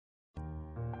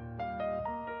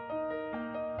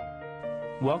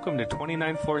Welcome to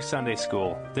 29th Floor Sunday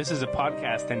School. This is a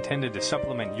podcast intended to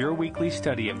supplement your weekly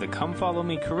study of the Come Follow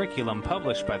Me curriculum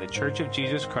published by the Church of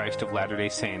Jesus Christ of Latter-day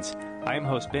Saints. I am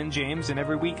host Ben James, and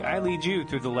every week I lead you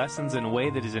through the lessons in a way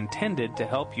that is intended to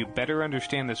help you better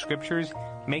understand the Scriptures,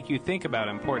 make you think about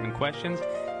important questions,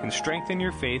 and strengthen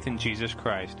your faith in Jesus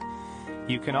Christ.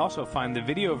 You can also find the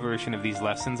video version of these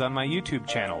lessons on my YouTube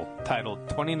channel, titled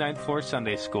 29th Floor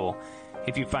Sunday School.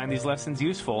 If you find these lessons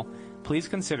useful, please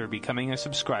consider becoming a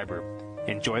subscriber.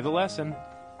 Enjoy the lesson.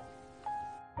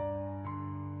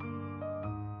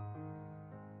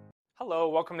 Hello,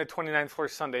 welcome to 29th Floor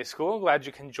Sunday School. Glad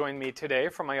you can join me today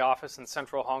from my office in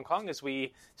Central Hong Kong as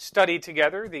we study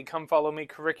together the Come Follow Me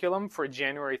curriculum for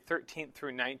January 13th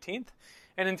through 19th.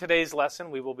 And in today's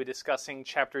lesson, we will be discussing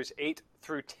chapters 8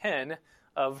 through 10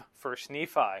 of 1st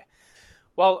Nephi.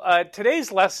 Well,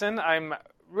 today's lesson I'm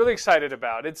really excited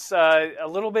about. It's a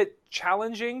little bit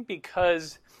challenging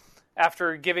because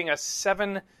after giving us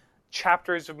 7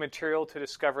 chapters of material to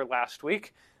discover last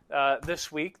week, this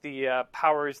week the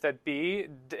powers that be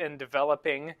in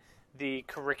developing the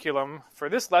curriculum for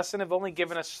this lesson have only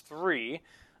given us 3,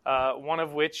 one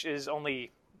of which is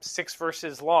only 6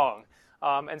 verses long.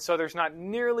 And so there's not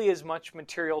nearly as much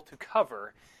material to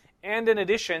cover. And in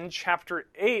addition, chapter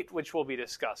 8, which we'll be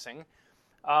discussing,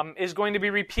 is going to be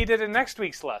repeated in next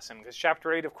week's lesson, because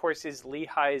chapter 8, of course, is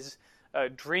Lehi's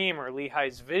dream or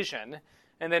Lehi's vision.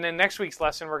 And then in next week's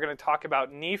lesson, we're going to talk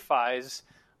about Nephi's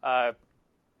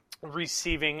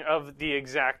receiving of the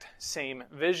exact same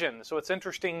vision. So it's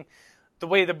interesting the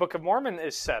way the Book of Mormon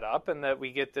is set up, and that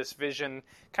we get this vision,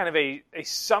 kind of a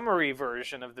summary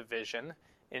version of the vision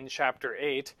in chapter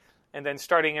 8. And then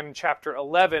starting in chapter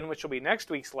 11, which will be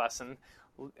next week's lesson,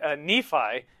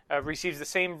 Nephi receives the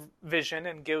same vision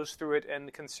and goes through it in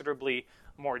considerably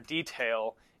more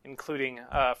detail, including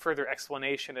further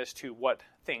explanation as to what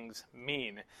things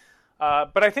mean.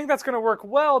 But I think that's going to work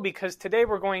well, because today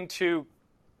we're going to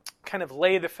kind of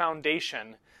lay the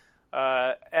foundation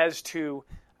as to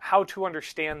how to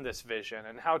understand this vision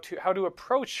and how to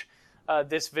approach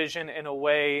this vision in a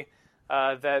way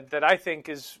that I think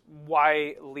is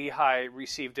why Lehi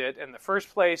received it in the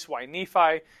first place, why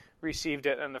Nephi received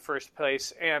it in the first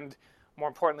place, and more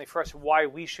importantly for us, why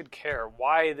we should care,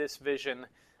 why this vision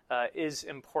is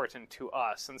important to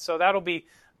us. And so that'll be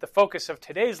the focus of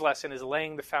today's lesson, is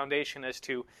laying the foundation as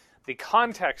to the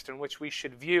context in which we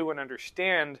should view and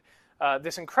understand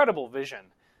this incredible vision.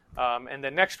 And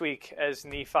then next week, as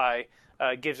Nephi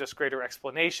gives us greater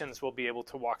explanations, we'll be able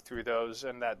to walk through those,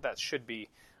 and that should be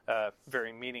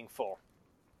very meaningful.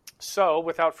 So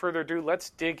without further ado,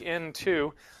 let's dig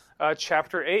into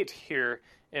chapter 8 here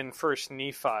in 1st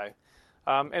Nephi.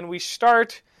 And we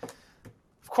start,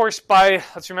 of course, by,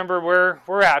 let's remember where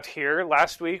we're at here.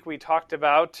 Last week we talked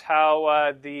about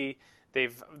how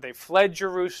they've fled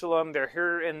Jerusalem. They're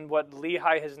here in what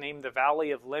Lehi has named the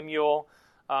Valley of Lemuel.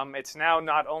 It's now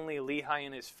not only Lehi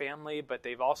and his family, but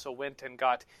they've also went and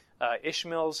got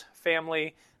Ishmael's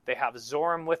family. They have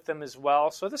Zoram with them as well.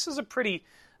 So this is a pretty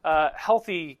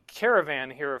healthy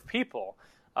caravan here of people.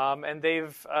 And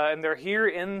they're here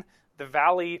in the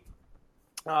valley.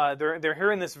 They're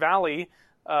here in this valley,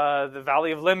 the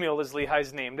Valley of Lemuel, as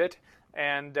Lehi's named it.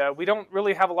 And we don't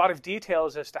really have a lot of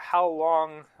details as to how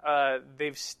long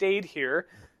they've stayed here.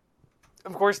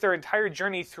 Of course, their entire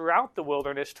journey throughout the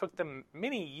wilderness took them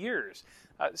many years,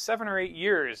 7 or 8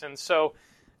 years. And so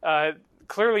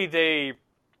clearly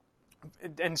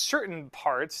in certain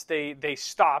parts, they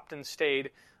stopped and stayed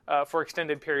for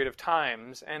extended period of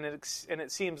times, and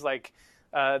it seems like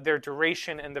their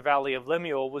duration in the Valley of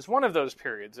Lemuel was one of those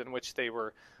periods in which they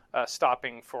were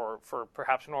stopping for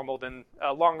perhaps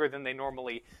longer than they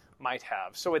normally might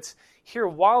have. So it's here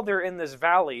while they're in this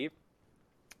valley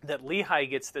that Lehi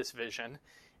gets this vision,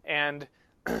 and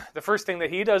the first thing that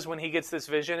he does when he gets this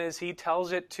vision is he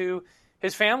tells it to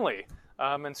his family.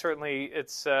 And certainly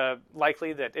it's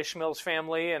likely that Ishmael's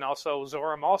family and also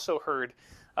Zoram also heard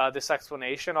this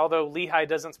explanation, although Lehi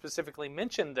doesn't specifically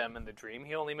mention them in the dream.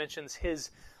 He only mentions his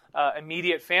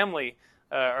immediate family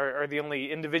are the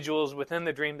only individuals within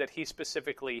the dream that he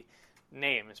specifically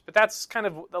names. But that's kind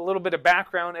of a little bit of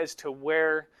background as to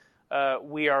where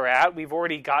we are at. We've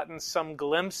already gotten some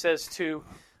glimpse as to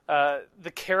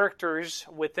the characters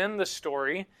within the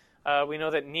story. We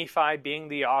know that Nephi, being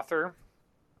the author,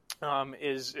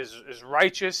 is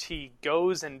righteous. He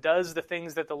goes and does the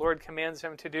things that the Lord commands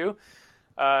him to do.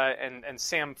 And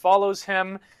Sam follows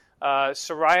him.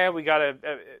 Sariah, we got a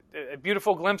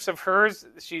beautiful glimpse of hers.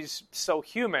 She's so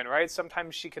human, right?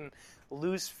 Sometimes she can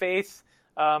lose faith,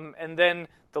 and then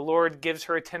the Lord gives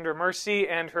her a tender mercy,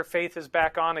 and her faith is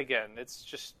back on again. It's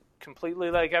just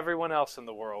completely like everyone else in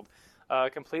the world,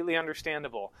 completely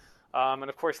understandable. And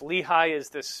of course, Lehi is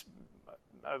this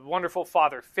wonderful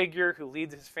father figure who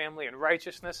leads his family in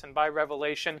righteousness and by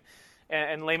revelation,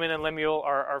 and Laman and Lemuel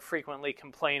are frequently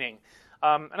complaining.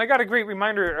 And I got a great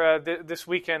reminder this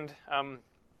weekend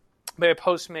by a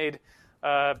post made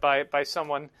by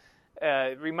someone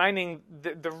reminding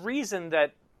the reason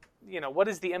that, what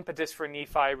is the impetus for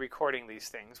Nephi recording these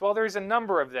things? Well, there's a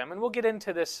number of them, and we'll get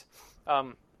into this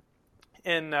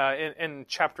in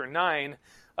chapter 9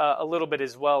 a little bit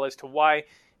as well, as to why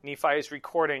Nephi is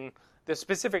recording the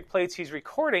specific plates he's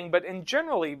recording. But in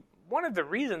generally, one of the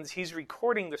reasons he's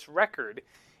recording this record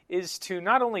is to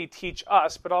not only teach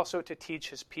us, but also to teach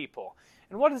his people.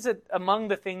 And what is it among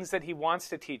the things that he wants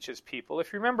to teach his people?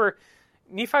 If you remember,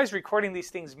 Nephi's recording these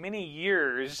things many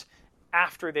years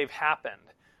after they've happened,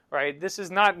 right? This is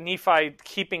not Nephi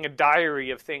keeping a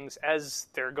diary of things as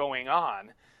they're going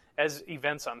on, as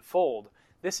events unfold.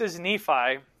 This is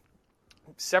Nephi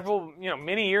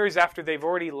many years after they've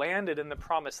already landed in the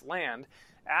promised land,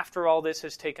 after all this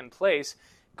has taken place,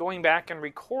 going back and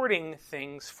recording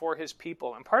things for his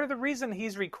people. And part of the reason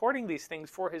he's recording these things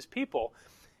for his people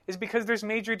is because there's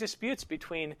major disputes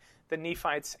between the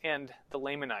Nephites and the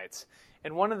Lamanites.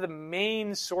 And one of the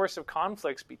main source of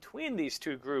conflicts between these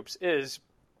two groups is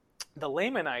the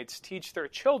Lamanites teach their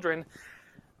children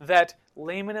that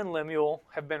Laman and Lemuel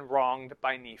have been wronged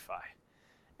by Nephi.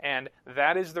 And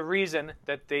that is the reason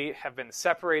that they have been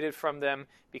separated from them,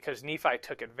 because Nephi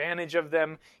took advantage of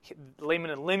them.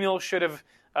 Laman and Lemuel should have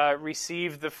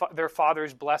received their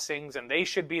father's blessings, and they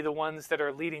should be the ones that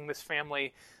are leading this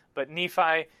family. But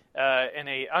Nephi, in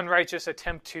an unrighteous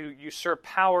attempt to usurp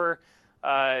power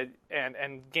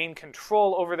and gain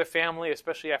control over the family,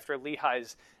 especially after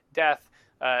Lehi's death,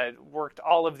 worked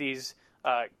all of these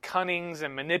cunnings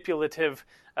and manipulative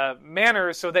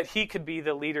manners so that he could be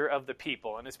the leader of the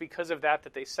people. And it's because of that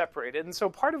that they separated. And so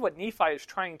part of what Nephi is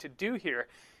trying to do here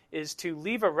is to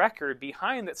leave a record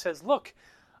behind that says, look,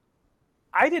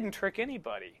 I didn't trick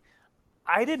anybody.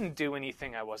 I didn't do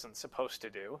anything I wasn't supposed to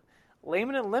do.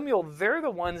 Laman and Lemuel, they're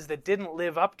the ones that didn't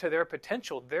live up to their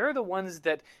potential. They're the ones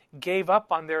that gave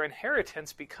up on their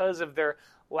inheritance because of their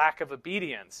lack of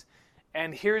obedience.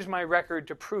 And here's my record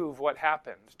to prove what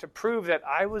happened, to prove that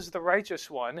I was the righteous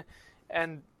one,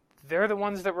 and they're the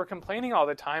ones that were complaining all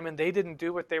the time, and they didn't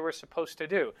do what they were supposed to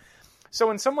do.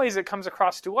 So in some ways it comes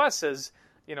across to us as,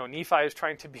 Nephi is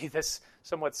trying to be this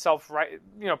somewhat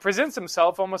presents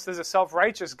himself almost as a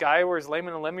self-righteous guy, whereas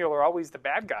Laman and Lemuel are always the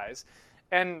bad guys.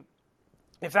 And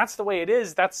if that's the way it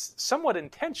is, that's somewhat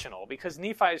intentional, because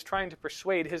Nephi is trying to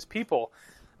persuade his people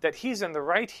that he's in the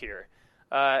right here,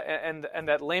 and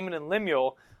that Laman and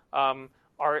Lemuel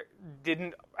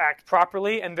didn't act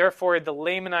properly, and therefore the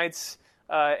Lamanites,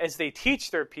 as they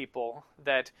teach their people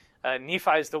that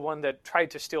Nephi is the one that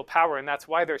tried to steal power, and that's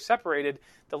why they're separated,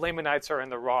 the Lamanites are in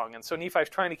the wrong. And so Nephi is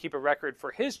trying to keep a record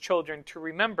for his children to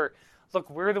remember, look,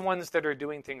 we're the ones that are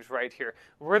doing things right here.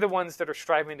 We're the ones that are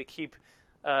striving to keep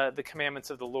the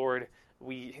commandments of the Lord.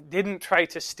 We didn't try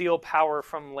to steal power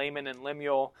from Laman and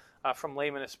Lemuel, from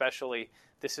Laman especially.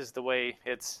 This is the way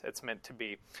it's meant to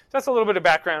be. So that's a little bit of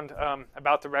background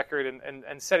about the record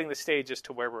and setting the stage as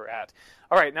to where we're at.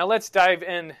 All right, now let's dive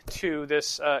into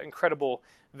this incredible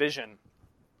vision.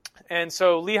 And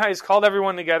so Lehi has called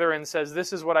everyone together and says,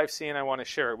 this is what I've seen, I want to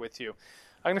share it with you.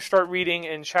 I'm going to start reading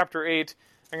in chapter 8.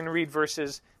 I'm going to read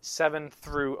verses 7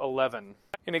 through 11.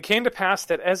 And it came to pass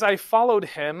that as I followed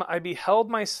him, I beheld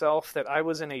myself that I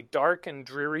was in a dark and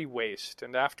dreary waste.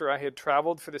 And after I had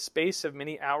traveled for the space of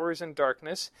many hours in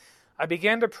darkness, I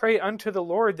began to pray unto the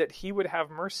Lord that he would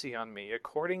have mercy on me,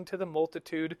 according to the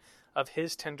multitude of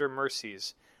his tender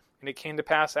mercies. And it came to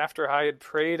pass, after I had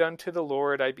prayed unto the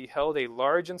Lord, I beheld a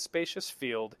large and spacious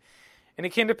field. And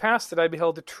it came to pass that I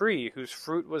beheld a tree, whose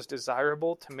fruit was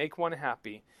desirable to make one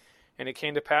happy. And it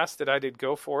came to pass that I did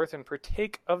go forth and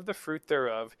partake of the fruit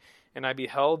thereof, and I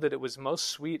beheld that it was most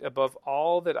sweet above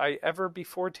all that I ever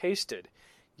before tasted.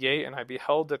 Yea, and I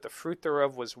beheld that the fruit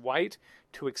thereof was white,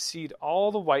 to exceed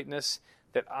all the whiteness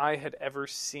that I had ever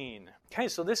seen. Okay,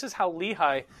 so this is how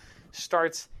Lehi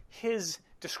starts his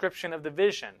description of the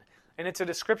vision. And it's a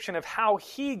description of how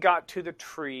he got to the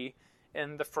tree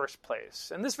in the first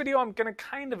place. In this video, I'm going to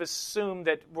kind of assume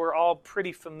that we're all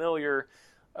pretty familiar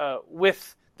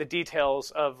with the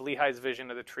details of Lehi's vision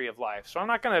of the tree of life. So I'm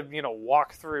not going to,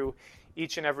 walk through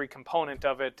each and every component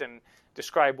of it and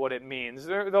describe what it means.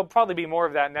 There'll probably be more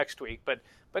of that next week, but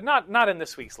not in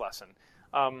this week's lesson.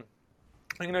 I'm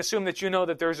going to assume that you know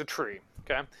that there's a tree,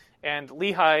 okay? And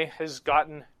Lehi has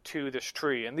gotten to this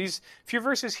tree. And these few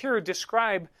verses here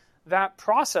describe that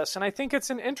process, and I think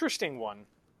it's an interesting one.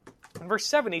 In verse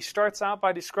 7, he starts out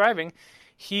by describing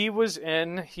he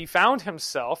found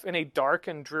himself in a dark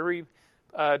and dreary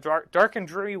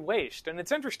waste. And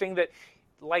it's interesting that,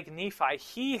 like Nephi,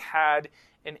 he had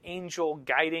an angel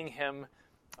guiding him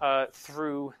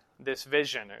through this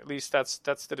vision. Or at least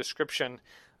that's the description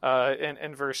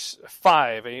in verse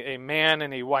 5. A man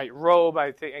in a white robe.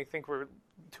 I think we're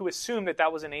to assume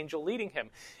that was an angel leading him.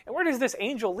 And where does this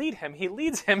angel lead him? He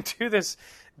leads him to this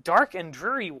dark and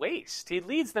dreary waste. He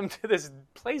leads them to this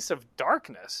place of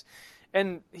darkness.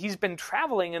 And he's been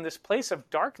traveling in this place of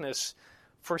darkness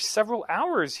for several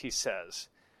hours, he says.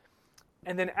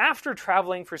 And then after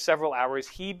traveling for several hours,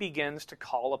 he begins to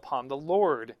call upon the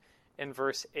Lord in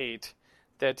verse 8,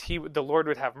 that the Lord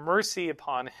would have mercy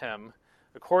upon him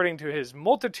according to his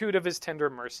multitude of his tender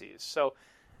mercies. So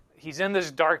he's in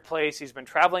this dark place. He's been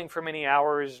traveling for many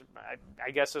hours.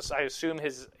 I assume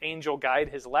his angel guide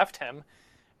has left him,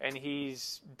 and he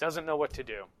doesn't know what to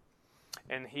do.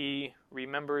 And he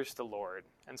remembers the Lord.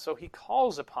 And so he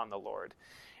calls upon the Lord.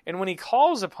 And when he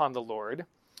calls upon the Lord,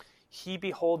 he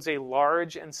beholds a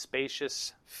large and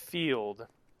spacious field.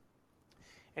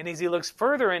 And as he looks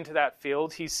further into that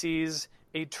field, he sees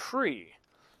a tree.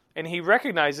 And he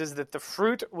recognizes that the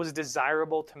fruit was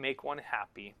desirable to make one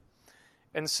happy.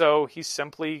 And so he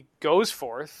simply goes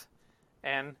forth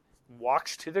and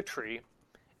walks to the tree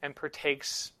and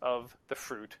partakes of the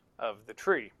fruit of the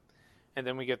tree. And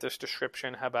then we get this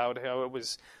description about how it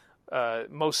was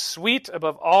most sweet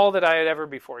above all that I had ever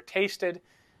before tasted,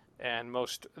 and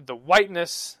the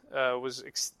whiteness was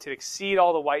to exceed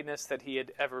all the whiteness that he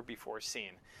had ever before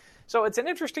seen. So it's an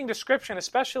interesting description,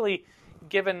 especially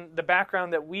given the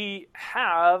background that we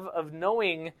have of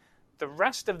knowing the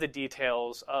rest of the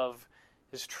details of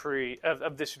his tree,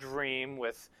 of this dream,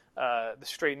 with the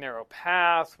straight and narrow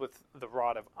path, with the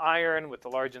rod of iron, with the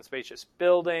large and spacious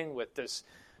building, with this,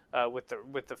 with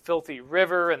the filthy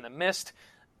river and the mist.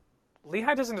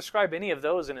 Lehi doesn't describe any of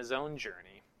those in his own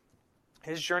journey.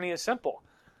 His journey is simple.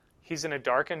 He's in a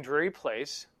dark and dreary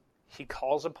place. He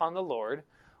calls upon the Lord.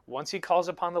 Once he calls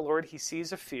upon the Lord, he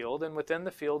sees a field, and within the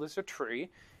field is a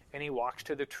tree, and he walks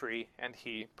to the tree and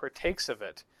he partakes of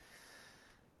it.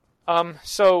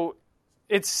 So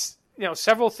it's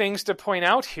several things to point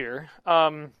out here.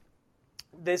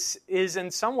 This is in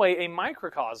some way a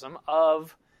microcosm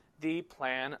of the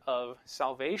plan of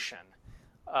salvation.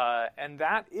 And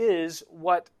that is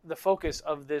what the focus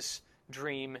of this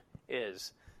dream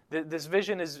is. This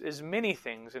vision is many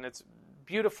things, and it's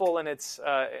beautiful, and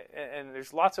and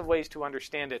there's lots of ways to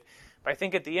understand it. But I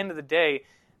think at the end of the day,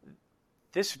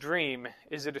 this dream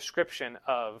is a description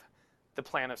of the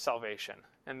plan of salvation,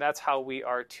 and that's how we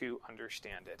are to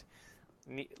understand it.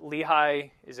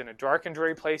 Lehi is in a dark and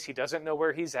dreary place. He doesn't know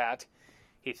where he's at.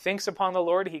 He thinks upon the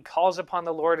Lord, he calls upon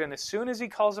the Lord, and as soon as he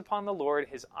calls upon the Lord,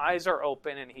 his eyes are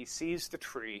open and he sees the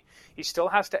tree. He still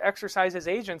has to exercise his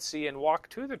agency and walk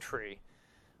to the tree.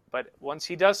 But once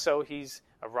he does so, he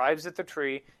arrives at the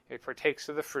tree, he partakes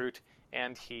of the fruit,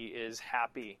 and he is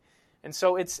happy. And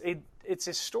so it's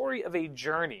a story of a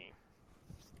journey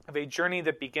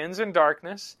that begins in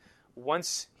darkness.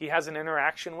 Once he has an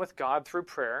interaction with God through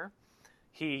prayer,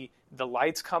 the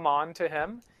lights come on to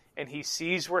him, and he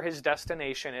sees where his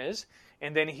destination is,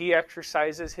 and then he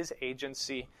exercises his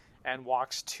agency and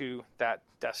walks to that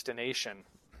destination.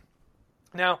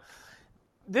 Now,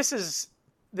 this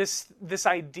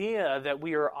idea that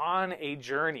we are on a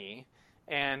journey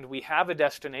and we have a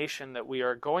destination that we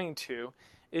are going to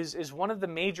is one of the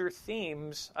major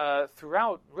themes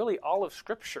throughout really all of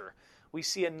Scripture. We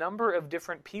see a number of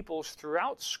different peoples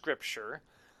throughout Scripture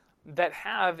that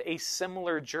have a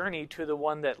similar journey to the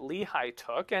one that Lehi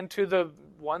took and to the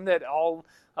one that all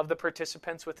of the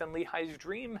participants within Lehi's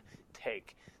dream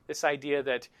take. This idea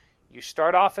that you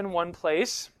start off in one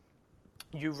place,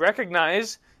 you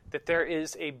recognize that there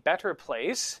is a better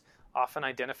place, often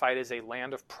identified as a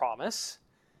land of promise,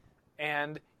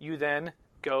 and you then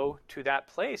go to that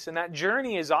place. And that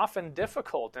journey is often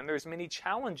difficult, and there's many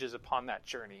challenges upon that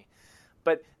journey.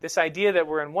 But this idea that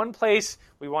we're in one place,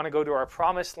 we want to go to our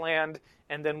promised land,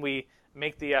 and then we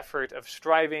make the effort of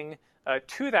striving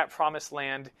to that promised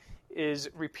land is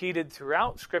repeated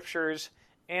throughout Scriptures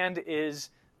and is,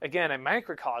 again, a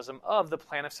microcosm of the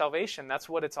plan of salvation. That's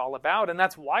what it's all about, and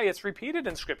that's why it's repeated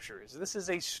in Scriptures. This is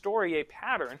a story, a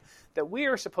pattern that we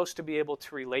are supposed to be able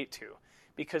to relate to,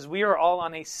 because we are all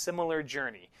on a similar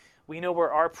journey. We know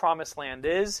where our promised land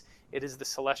is. It is the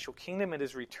celestial kingdom. It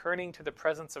is returning to the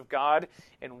presence of God.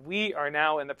 And we are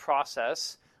now in the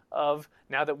process of,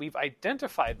 now that we've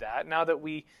identified that, now that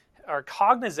we are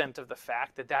cognizant of the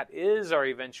fact that that is our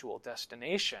eventual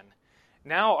destination,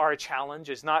 now our challenge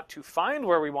is not to find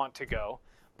where we want to go,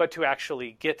 but to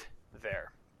actually get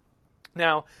there.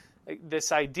 Now,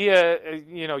 this idea,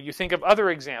 you think of other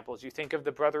examples. You think of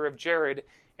the brother of Jared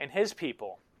and his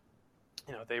people.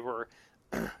 They were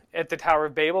at the Tower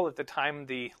of Babel at the time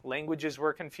the languages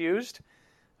were confused.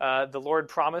 The Lord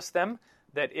promised them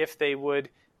that if they would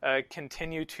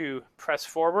continue to press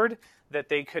forward, that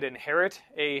they could inherit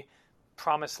a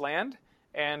promised land.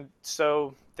 And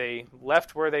so they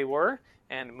left where they were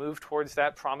and moved towards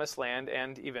that promised land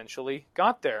and eventually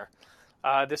got there.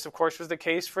 This, of course, was the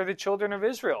case for the children of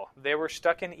Israel. They were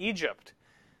stuck in Egypt.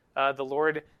 The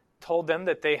Lord told them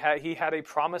that He had a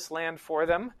promised land for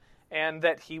them and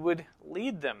that He would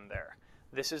lead them there.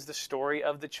 This is the story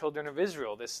of the children of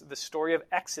Israel, the story of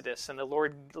Exodus and the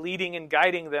Lord leading and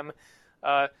guiding them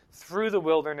through the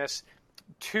wilderness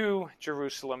to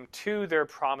Jerusalem, to their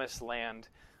promised land.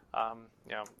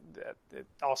 It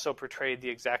also portrayed the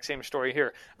exact same story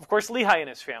here. Of course, Lehi and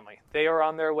his family, they are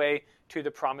on their way to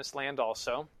the promised land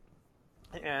also.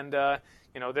 And,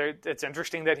 it's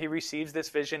interesting that he receives this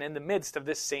vision in the midst of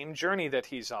this same journey that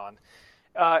he's on.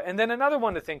 And then another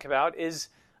one to think about is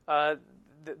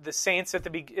the saints at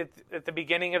the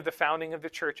beginning of the founding of the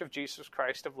Church of Jesus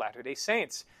Christ of Latter-day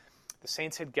Saints. The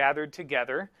saints had gathered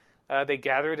together. They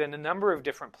gathered in a number of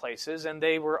different places, and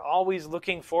they were always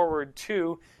looking forward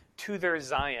to their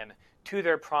Zion, to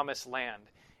their promised land.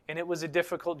 And it was a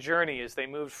difficult journey as they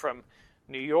moved from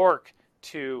New York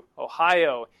to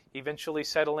Ohio, eventually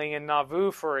settling in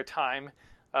Nauvoo for a time,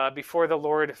 before the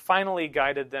Lord finally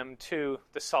guided them to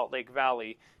the Salt Lake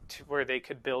Valley, to where they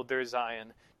could build their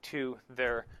Zion, to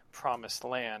their promised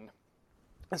land.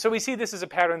 And so we see this as a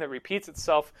pattern that repeats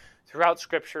itself throughout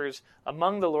Scriptures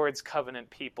among the Lord's covenant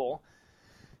people.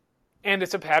 And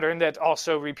it's a pattern that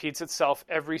also repeats itself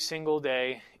every single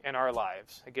day in our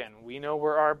lives. Again, we know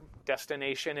where our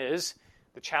destination is.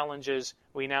 The challenge is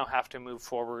we now have to move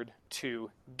forward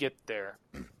to get there.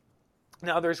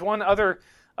 Now, there's one other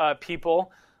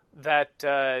people that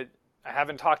I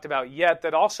haven't talked about yet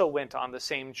that also went on the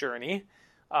same journey,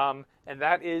 and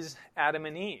that is Adam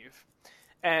and Eve.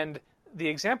 And the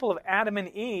example of Adam and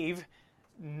Eve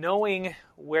knowing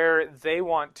where they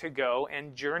want to go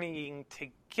and journeying to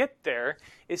get there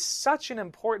is such an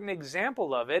important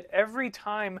example of it. Every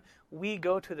time we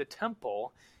go to the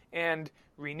temple and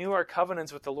renew our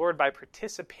covenants with the Lord by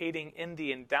participating in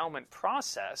the endowment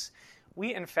process,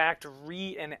 we in fact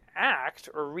reenact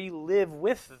or relive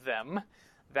with them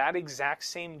that exact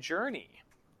same journey.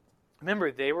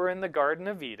 Remember, they were in the Garden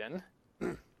of Eden.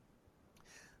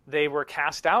 They were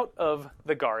cast out of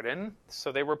the garden,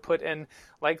 so they were put in,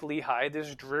 like Lehi,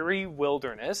 this dreary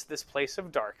wilderness, this place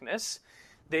of darkness.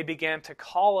 They began to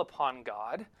call upon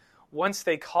God. Once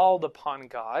they called upon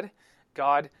God,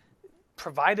 God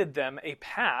provided them a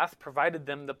path, provided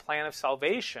them the plan of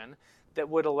salvation that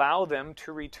would allow them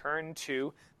to return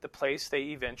to the place they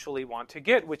eventually want to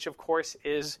get, which of course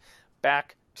is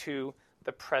back to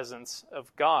the presence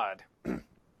of God.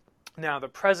 Now, the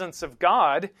presence of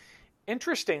God,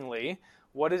 interestingly,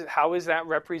 how is that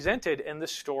represented in the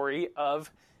story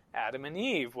of Adam and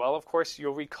Eve? Well, of course,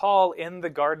 you'll recall in the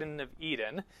Garden of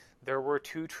Eden, there were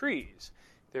two trees.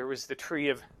 There was the tree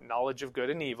of knowledge of good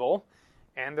and evil,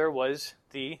 and there was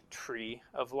the tree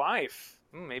of life.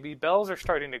 Maybe bells are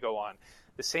starting to go on.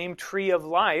 The same tree of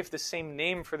life, the same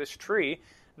name for this tree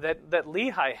that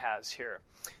Lehi has here.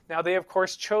 Now, they, of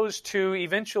course, chose to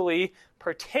eventually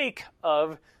partake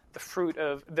of the fruit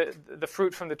of the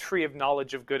fruit from the tree of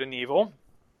knowledge of good and evil,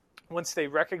 once they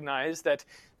recognized that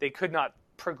they could not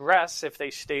progress if they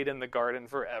stayed in the garden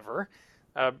forever.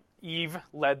 Eve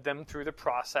led them through the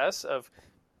process of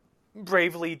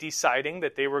bravely deciding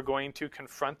that they were going to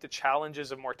confront the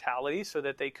challenges of mortality so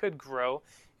that they could grow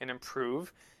and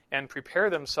improve and prepare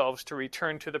themselves to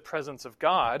return to the presence of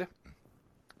God.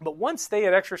 But once they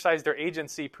had exercised their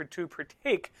agency to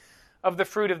partake of the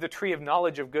fruit of the tree of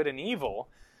knowledge of good and evil,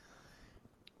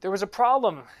 there was a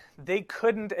problem. They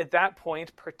couldn't at that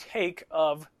point partake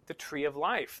of the tree of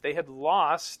life. They had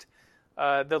lost,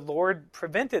 the Lord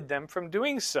prevented them from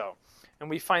doing so. And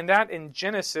we find that in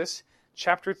Genesis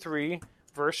chapter 3,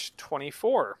 verse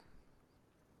 24,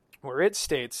 where it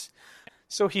states,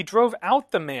 "So he drove out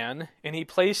the man, and he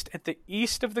placed at the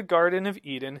east of the Garden of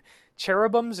Eden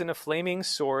cherubims and a flaming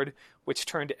sword, which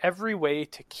turned every way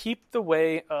to keep the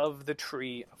way of the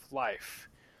tree of life."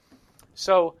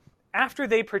 So, after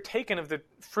they partaken of the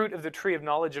fruit of the tree of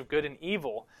knowledge of good and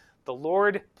evil, the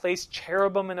Lord placed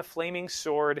cherubim and a flaming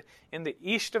sword in the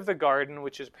east of the garden,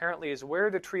 which apparently is where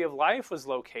the tree of life was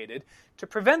located, to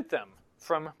prevent them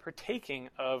from partaking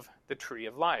of the tree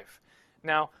of life.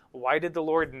 Now, why did the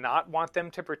Lord not want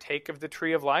them to partake of the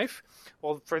tree of life?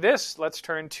 Well, for this, let's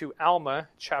turn to Alma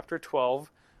chapter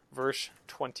 12, verse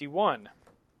 21.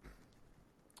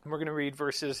 And we're going to read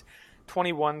verses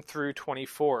 21 through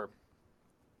 24.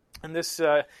 And this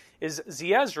is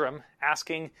Zeezrom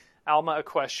asking Alma a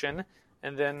question,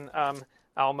 and then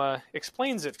Alma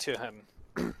explains it to him.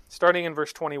 Starting in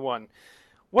verse 21.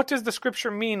 What does the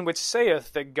scripture mean which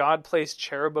saith that God placed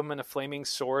cherubim and a flaming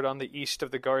sword on the east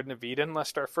of the Garden of Eden,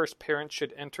 lest our first parents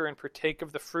should enter and partake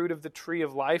of the fruit of the tree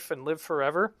of life and live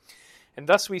forever? And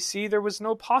thus we see there was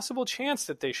no possible chance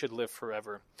that they should live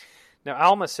forever. Now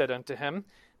Alma said unto him,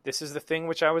 This is the thing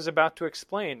which I was about to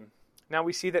explain. Now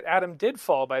we see that Adam did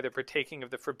fall by the partaking of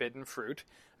the forbidden fruit,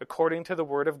 according to the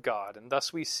word of God, and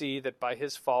thus we see that by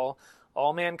his fall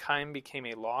all mankind became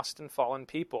a lost and fallen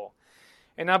people.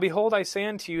 And now behold, I say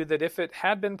unto you that if it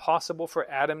had been possible for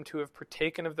Adam to have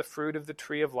partaken of the fruit of the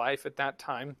tree of life at that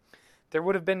time, there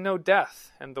would have been no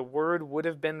death, and the word would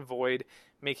have been void,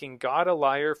 making God a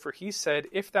liar, for he said,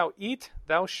 If thou eat,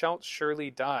 thou shalt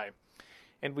surely die.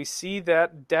 And we see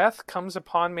that death comes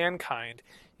upon mankind,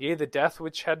 yea, the death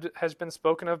which has been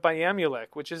spoken of by Amulek,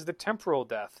 which is the temporal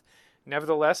death.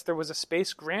 Nevertheless, there was a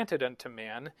space granted unto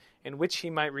man, in which he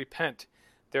might repent.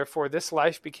 Therefore this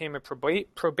life became a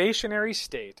probationary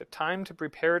state, a time to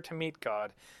prepare to meet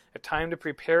God, a time to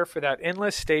prepare for that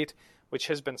endless state which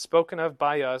has been spoken of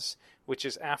by us, which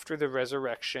is after the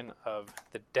resurrection of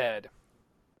the dead.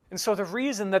 And so the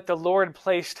reason that the Lord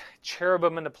placed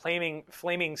cherubim and a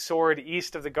flaming sword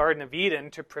east of the Garden of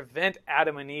Eden to prevent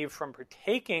Adam and Eve from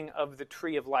partaking of the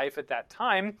tree of life at that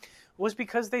time was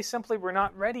because they simply were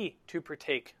not ready to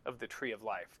partake of the tree of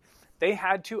life. They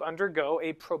had to undergo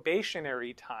a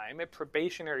probationary time, a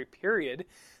probationary period.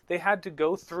 They had to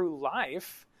go through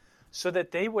life so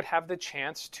that they would have the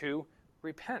chance to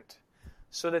repent,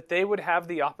 so that they would have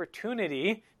the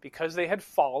opportunity, because they had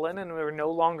fallen and were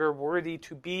no longer worthy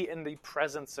to be in the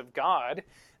presence of God,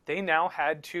 they now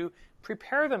had to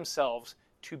prepare themselves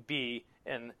to be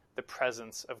in the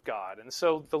presence of God. And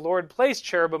so the Lord placed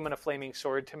cherubim and a flaming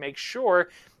sword to make sure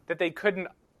that they couldn't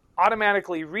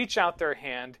automatically reach out their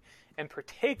hand and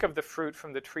partake of the fruit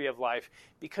from the tree of life,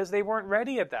 because they weren't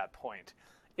ready at that point.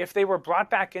 If they were brought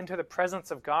back into the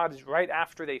presence of God right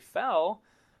after they fell,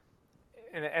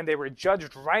 and they were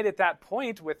judged right at that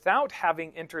point without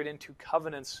having entered into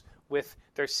covenants with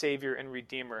their Savior and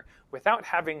Redeemer, without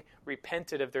having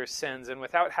repented of their sins, and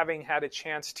without having had a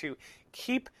chance to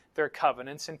keep their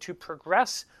covenants and to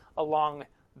progress along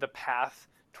the path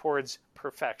towards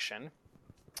perfection,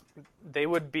 they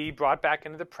would be brought back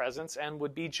into the presence and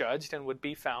would be judged and would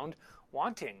be found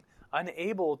wanting,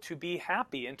 unable to be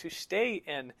happy and to stay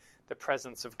in the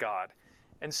presence of God.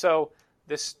 And so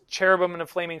this cherubim and a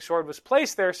flaming sword was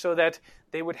placed there so that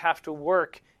they would have to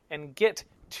work and get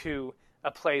to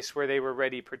a place where they were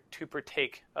ready to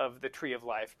partake of the tree of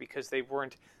life, because they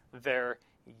weren't there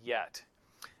yet.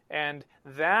 And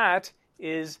that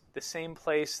is the same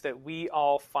place that we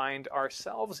all find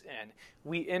ourselves in.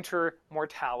 We enter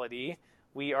mortality,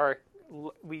 we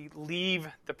leave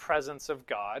the presence of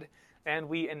God, and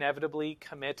we inevitably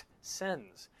commit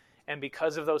sins. And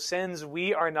because of those sins,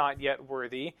 we are not yet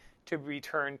worthy to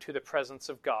return to the presence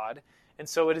of God. And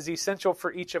so it is essential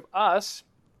for each of us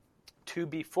to,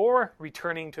 before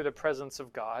returning to the presence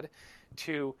of God,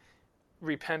 to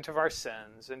repent of our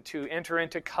sins and to enter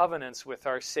into covenants with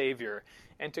our Savior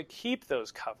and to keep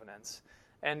those covenants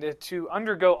and to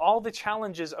undergo all the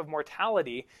challenges of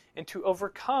mortality and to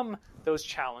overcome those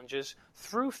challenges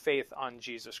through faith on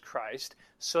Jesus Christ,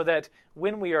 so that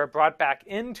when we are brought back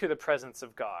into the presence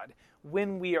of God,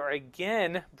 when we are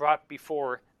again brought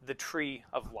before the tree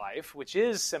of life, which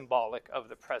is symbolic of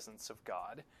the presence of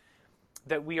God,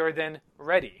 that we are then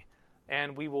ready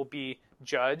and we will be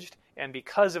judged. And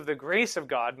because of the grace of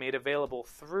God made available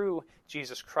through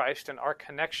Jesus Christ and our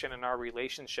connection and our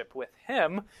relationship with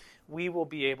Him, we will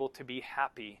be able to be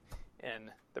happy in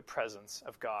the presence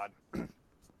of God.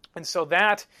 And so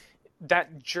that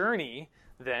journey,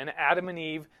 then, Adam and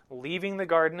Eve leaving the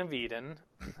Garden of Eden,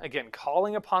 again,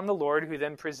 calling upon the Lord, who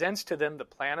then presents to them the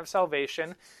plan of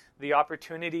salvation, the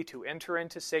opportunity to enter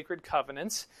into sacred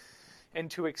covenants,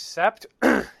 and to accept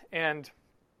and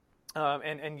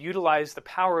utilize the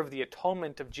power of the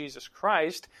atonement of Jesus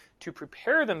Christ to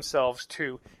prepare themselves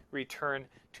to return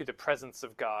to the presence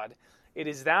of God. It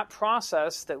is that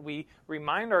process that we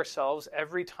remind ourselves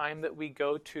every time that we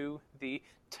go to the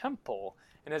temple.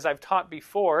 And as I've taught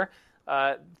before,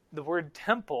 the word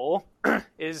temple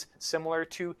is similar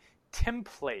to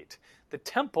template. The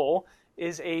temple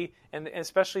and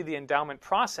especially the endowment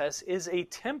process, is a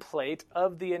template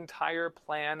of the entire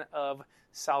plan of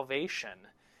salvation.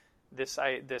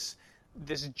 This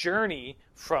journey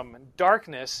from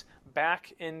darkness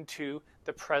back into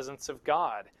the presence of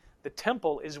God. The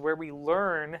temple is where we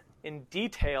learn in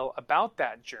detail about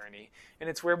that journey, and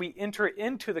it's where we enter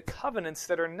into the covenants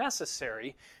that are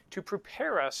necessary to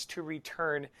prepare us to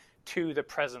return to the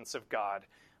presence of God,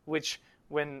 which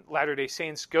when Latter-day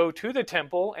Saints go to the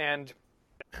temple and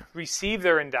receive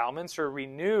their endowments or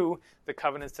renew the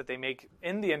covenants that they make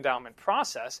in the endowment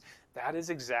process, that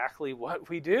is exactly what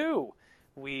we do.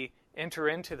 We enter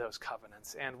into those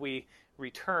covenants and we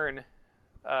return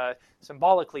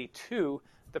symbolically to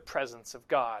the presence of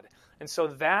God. And so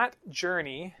that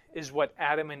journey is what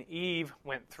Adam and Eve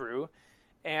went through,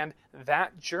 and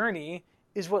that journey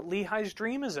is what Lehi's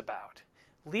dream is about.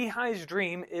 Lehi's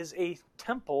dream is a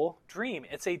temple dream.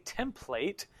 It's a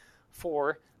template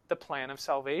for the plan of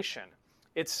salvation.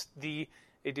 It's a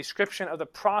description of the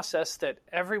process that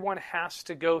everyone has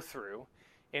to go through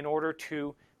in order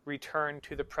to return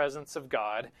to the presence of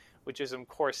God, which is, of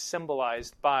course,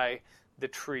 symbolized by the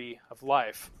tree of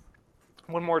life.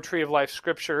 One more tree of life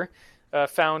scripture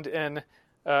found in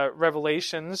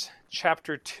Revelations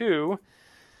chapter 2,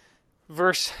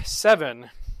 verse 7,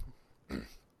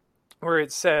 where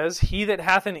it says, "He that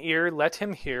hath an ear, let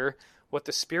him hear what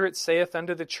the Spirit saith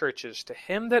unto the churches. To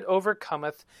him that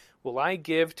overcometh will I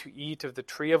give to eat of the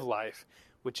tree of life,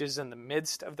 which is in the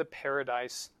midst of the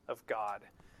paradise of God."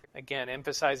 Again,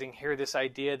 emphasizing here this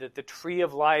idea that the tree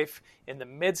of life in the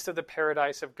midst of the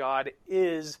paradise of God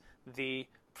is the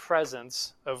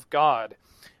presence of God.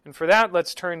 And for that,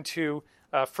 let's turn to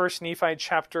 1 Nephi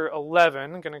chapter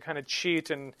 11. I'm going to kind of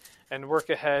cheat and work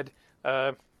ahead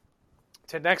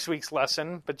to next week's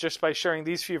lesson, but just by sharing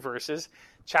these few verses.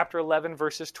 Chapter 11,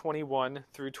 verses 21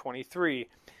 through 23.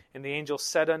 "And the angel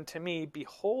said unto me,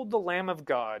 Behold the Lamb of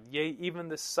God, yea, even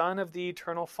the Son of the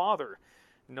eternal Father.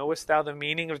 Knowest thou the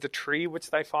meaning of the tree which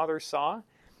thy father saw?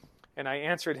 And I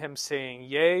answered him, saying,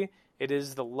 Yea, it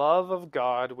is the love of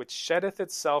God which sheddeth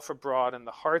itself abroad in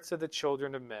the hearts of the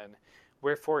children of men.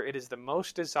 Wherefore it is the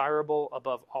most desirable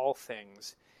above all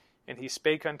things. And he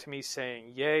spake unto me,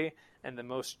 saying, Yea, and the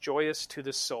most joyous to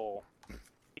the soul."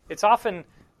 It's often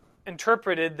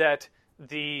interpreted that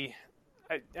it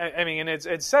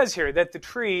says here that the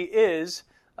tree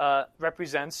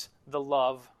represents the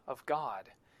love of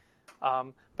God.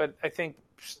 But I think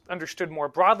understood more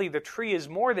broadly, the tree is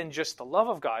more than just the love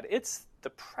of God. It's the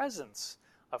presence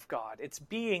of God. It's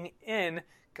being in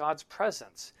God's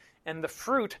presence. And the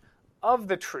fruit of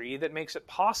the tree that makes it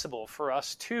possible for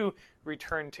us to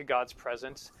return to God's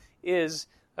presence is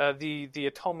the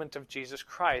atonement of Jesus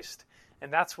Christ.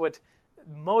 And that's what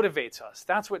motivates us.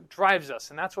 That's what drives us.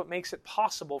 And that's what makes it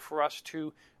possible for us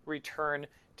to return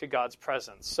to God's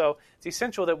presence. So it's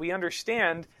essential that we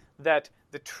understand that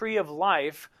the tree of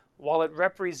life, while it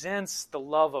represents the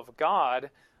love of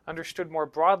God, understood more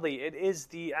broadly, it is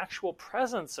the actual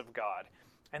presence of God.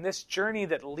 And this journey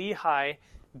that Lehi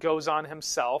goes on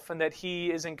himself and that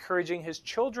he is encouraging his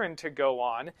children to go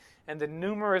on, and the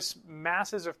numerous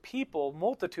masses of people,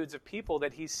 multitudes of people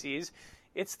that he sees,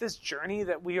 it's this journey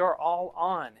that we are all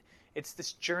on. It's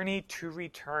this journey to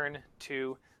return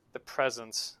to the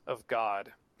presence of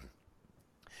God.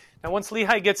 Now, once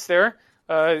Lehi gets there,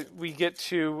 we get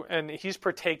to, and he's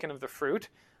partaken of the fruit.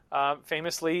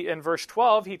 Famously, in verse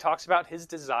 12, he talks about his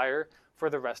desire for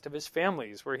the rest of his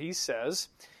families, where he says,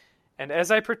 "And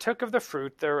as I partook of the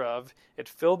fruit thereof, it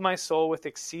filled my soul with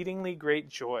exceedingly great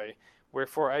joy.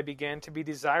 Wherefore I began to be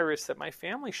desirous that my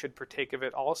family should partake of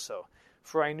it also.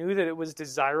 For I knew that it was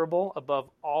desirable above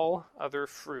all other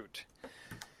fruit."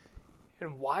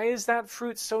 And why is that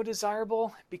fruit so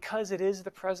desirable? Because it is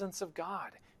the presence of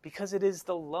God. Because it is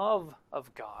the love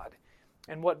of God.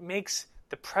 And what makes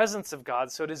the presence of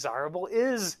God so desirable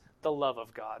is the love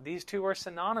of God. These two are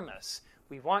synonymous.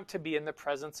 We want to be in the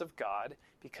presence of God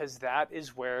because that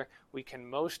is where we can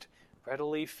most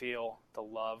readily feel the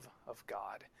love of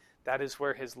God. That is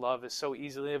where his love is so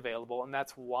easily available, and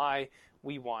that's why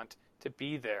we want to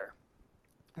be there.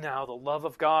 Now, the love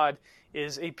of God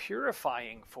is a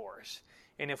purifying force,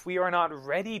 and if we are not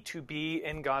ready to be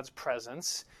in God's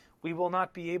presence, we will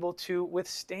not be able to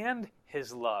withstand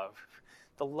his love.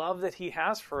 The love that he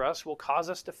has for us will cause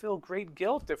us to feel great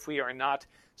guilt if we are not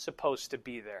supposed to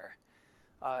be there.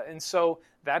 And so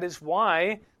that is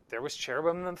why there was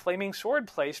cherubim and flaming sword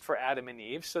placed for Adam and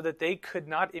Eve, so that they could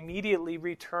not immediately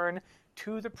return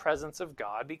to the presence of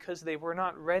God because they were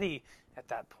not ready at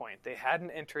that point. They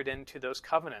hadn't entered into those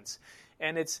covenants.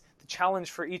 And it's the challenge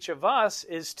for each of us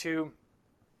is to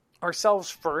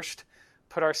ourselves first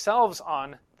put ourselves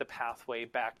on the pathway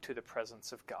back to the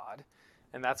presence of God.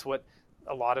 And that's what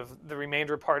a lot of the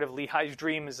remainder part of Lehi's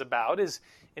dream is about, is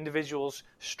individuals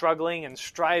struggling and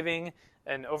striving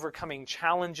and overcoming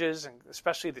challenges, and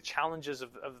especially the challenges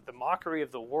of the mockery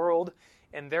of the world,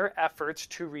 and their efforts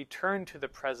to return to the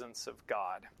presence of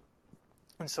God.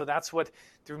 And so that's what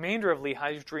the remainder of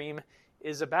Lehi's dream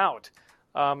is about.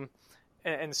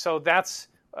 And so that's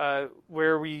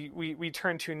where we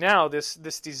turn to now,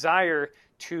 this desire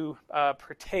to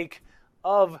partake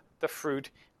of the fruit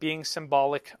being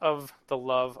symbolic of the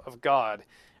love of God.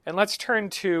 And let's turn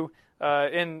to,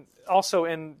 in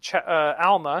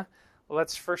Alma,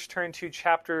 let's first turn to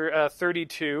chapter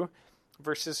 32,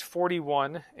 verses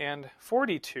 41 and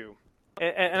 42.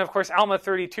 And of course, Alma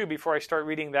 32, before I start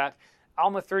reading that,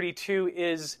 Alma 32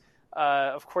 is,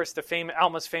 of course,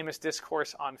 Alma's famous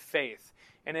discourse on faith.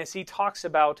 And as he talks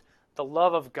about the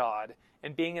love of God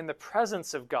and being in the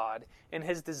presence of God and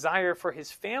his desire for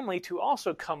his family to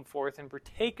also come forth and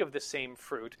partake of the same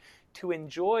fruit, to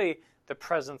enjoy the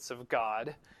presence of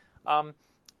God.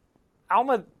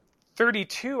 Alma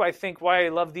 32, I think why I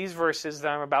love these verses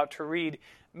that I'm about to read,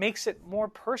 makes it more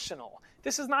personal.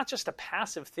 This is not just a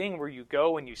passive thing where you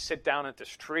go and you sit down at this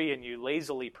tree and you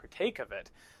lazily partake of it.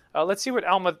 Let's see what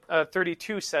Alma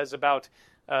 32 says about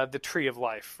the tree of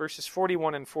life, verses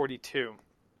 41 and 42.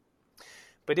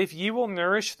 But if ye will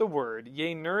nourish the word,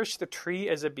 yea, nourish the tree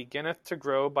as it beginneth to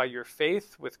grow by your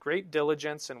faith with great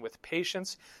diligence and with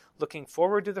patience, looking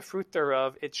forward to the fruit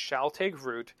thereof, it shall take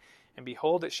root, and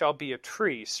behold, it shall be a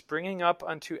tree springing up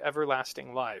unto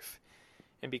everlasting life.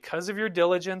 And because of your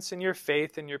diligence and your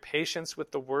faith and your patience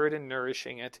with the word and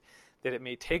nourishing it, that it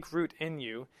may take root in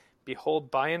you, behold,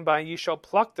 by and by ye shall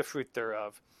pluck the fruit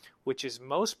thereof, which is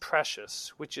most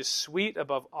precious, which is sweet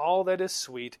above all that is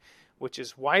sweet, which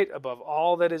is white above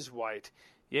all that is white,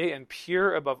 yea, and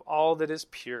pure above all that is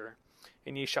pure.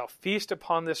 And ye shall feast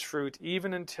upon this fruit,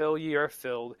 even until ye are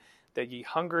filled, that ye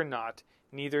hunger not,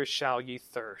 neither shall ye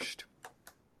thirst.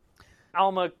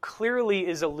 Alma clearly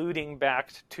is alluding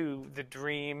back to the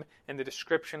dream and the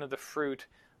description of the fruit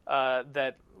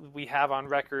that we have on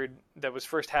record that was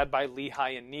first had by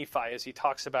Lehi and Nephi, as he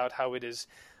talks about how it is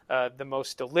the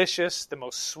most delicious, the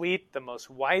most sweet, the most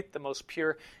white, the most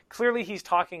pure. Clearly he's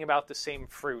talking about the same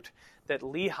fruit that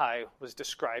Lehi was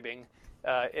describing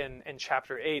in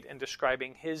chapter 8 and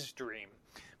describing his dream.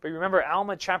 But remember,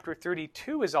 Alma chapter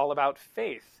 32 is all about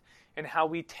faith and how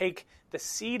we take the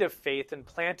seed of faith and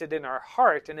plant it in our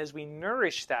heart, and as we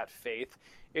nourish that faith,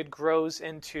 it grows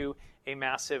into a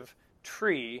massive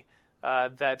tree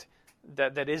that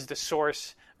is the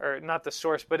source, or not the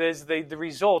source, but is the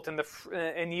result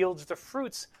and yields the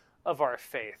fruits of our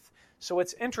faith. So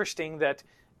it's interesting that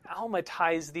Alma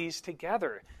ties these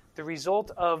together. The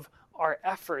result of our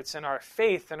efforts and our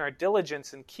faith and our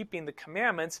diligence in keeping the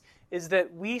commandments is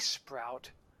that we sprout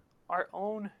our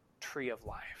own tree of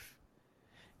life.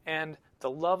 And the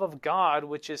love of God,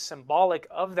 which is symbolic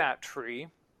of that tree,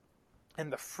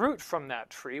 and the fruit from that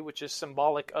tree, which is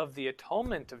symbolic of the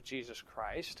atonement of Jesus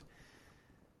Christ,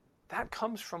 that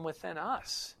comes from within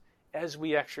us as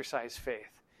we exercise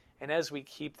faith and as we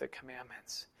keep the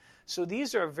commandments. So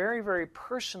these are very, very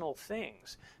personal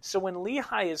things. So when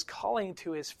Lehi is calling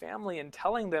to his family and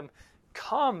telling them,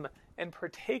 come and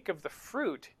partake of the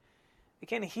fruit,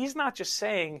 again, he's not just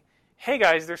saying, hey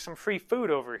guys, there's some free food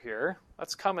over here.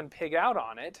 Let's come and pig out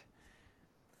on it.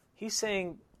 He's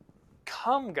saying,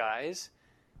 come guys,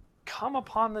 come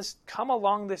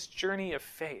along this journey of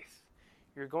faith.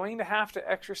 You're going to have to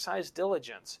exercise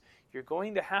diligence. You're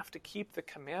going to have to keep the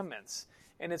commandments.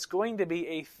 And it's going to be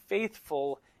a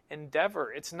faithful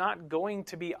endeavor. It's not going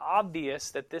to be obvious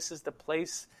that this is the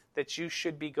place that you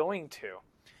should be going to.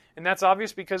 And that's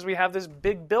obvious because we have this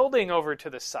big building over to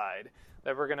the side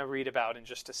that we're going to read about in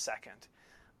just a second.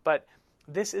 But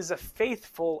this is a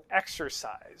faithful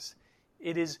exercise.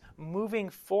 It is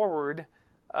moving forward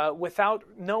without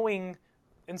knowing,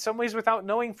 in some ways without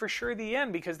knowing for sure the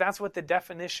end, because that's what the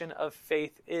definition of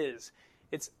faith is.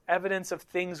 It's evidence of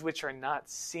things which are not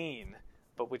seen,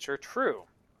 but which are true.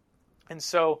 And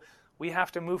so we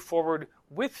have to move forward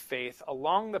with faith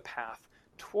along the path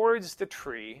towards the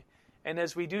tree, and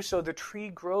as we do so, the tree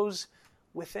grows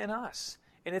within us.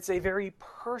 And it's a very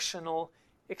personal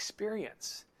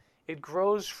experience. It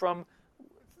grows from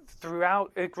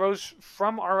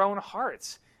our own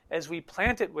hearts as we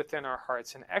plant it within our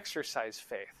hearts and exercise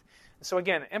faith. So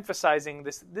again, emphasizing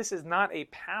this is not a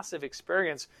passive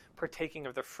experience partaking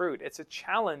of the fruit. It's a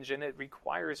challenge and it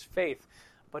requires faith,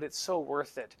 but it's so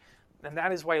worth it. And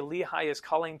that is why Lehi is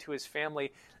calling to his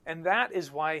family, and that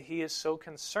is why he is so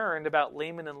concerned about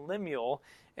Laman and Lemuel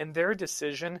and their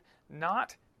decision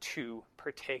not to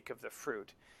partake of the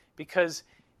fruit. Because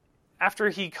after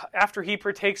he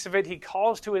partakes of it, he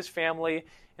calls to his family,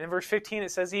 and in verse 15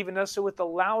 it says, even does so with a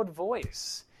loud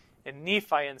voice. And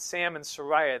Nephi and Sam and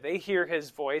Sariah, they hear his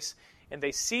voice, and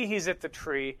they see he's at the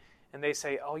tree, and they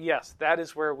say, oh yes, that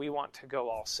is where we want to go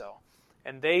also.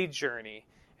 And they journey,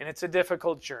 and it's a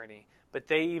difficult journey, but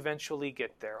they eventually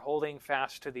get there, holding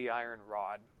fast to the iron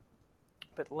rod.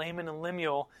 But Laman and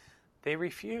Lemuel, they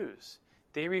refuse.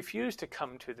 They refuse to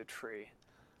come to the tree.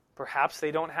 Perhaps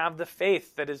they don't have the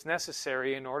faith that is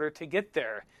necessary in order to get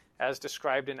there, as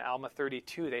described in Alma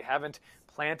 32. They haven't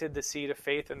planted the seed of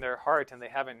faith in their heart, and they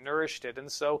haven't nourished it,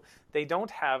 and so they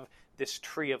don't have this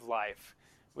tree of life,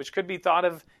 which could be thought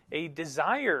of a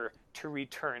desire to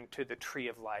return to the tree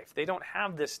of life. They don't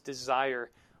have this desire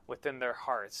within their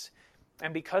hearts.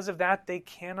 And because of that, they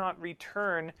cannot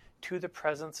return to the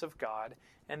presence of God,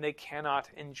 and they cannot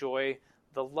enjoy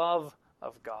the love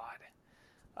of God.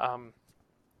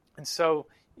 And so,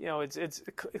 it's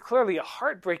clearly a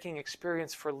heartbreaking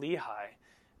experience for Lehi.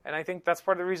 And I think that's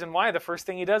part of the reason why the first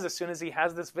thing he does as soon as he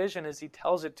has this vision is he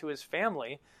tells it to his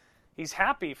family. He's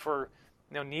happy for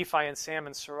Nephi and Sam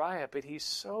and Sariah, but he's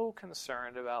so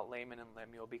concerned about Laman and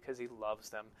Lemuel because he loves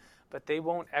them. But they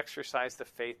won't exercise the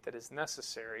faith that is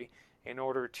necessary in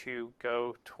order to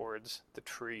go towards the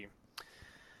tree.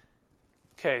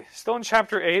 Okay, still in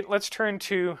chapter 8, let's turn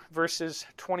to verses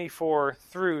 24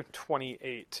 through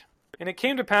 28. And it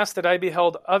came to pass that I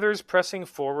beheld others pressing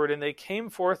forward, and they came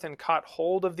forth and caught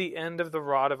hold of the end of the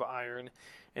rod of iron,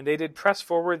 and they did press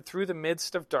forward through the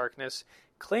midst of darkness,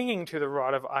 clinging to the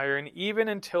rod of iron, even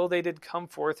until they did come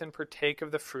forth and partake of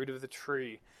the fruit of the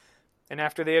tree. And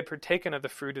after they had partaken of the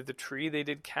fruit of the tree, they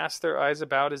did cast their eyes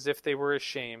about as if they were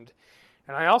ashamed.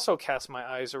 And I also cast my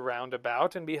eyes around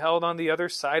about, and beheld on the other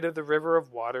side of the river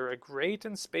of water a great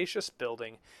and spacious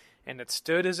building, and it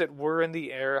stood as it were in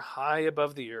the air, high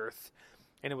above the earth.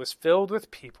 And it was filled with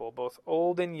people, both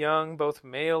old and young, both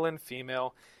male and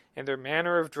female, and their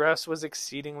manner of dress was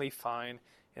exceedingly fine.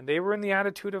 And they were in the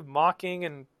attitude of mocking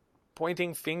and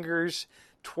pointing fingers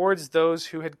towards those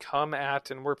who had come at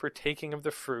and were partaking of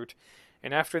the fruit.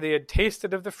 And after they had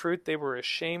tasted of the fruit, they were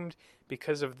ashamed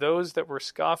because of those that were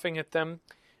scoffing at them,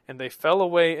 and they fell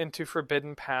away into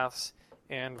forbidden paths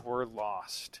and were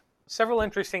lost. Several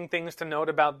interesting things to note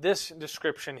about this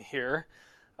description here.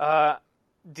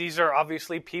 These are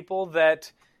obviously people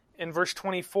that, in verse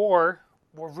 24,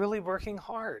 were really working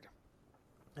hard.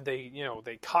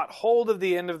 They caught hold of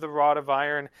the end of the rod of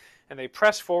iron, and they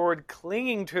pressed forward,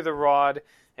 clinging to the rod,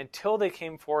 until they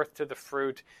came forth to the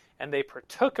fruit, and they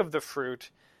partook of the fruit,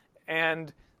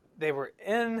 and they were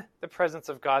in the presence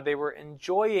of God. They were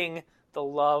enjoying the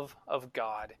love of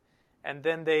God. And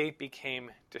then they became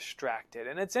distracted.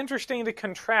 And it's interesting to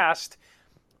contrast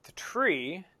the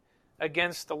tree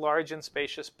against the large and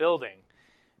spacious building.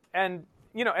 And,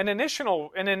 an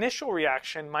initial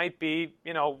reaction might be,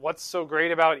 what's so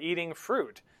great about eating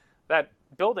fruit? That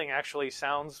building actually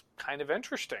sounds kind of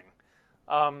interesting.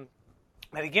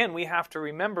 But again, we have to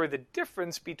remember the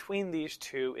difference between these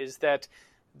two is that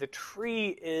the tree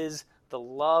is the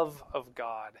love of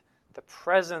God, the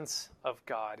presence of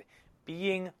God,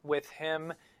 being with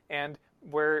Him, and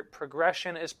where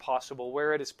progression is possible,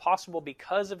 where it is possible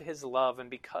because of His love and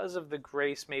because of the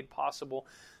grace made possible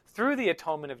through the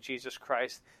atonement of Jesus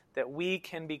Christ, that we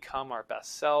can become our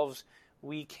best selves,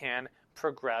 we can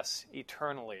progress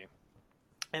eternally.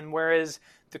 And whereas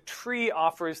the tree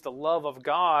offers the love of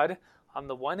God on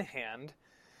the one hand,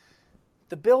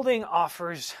 the building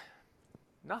offers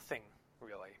nothing,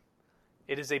 really.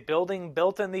 It is a building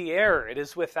built in the air. It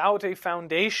is without a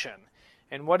foundation.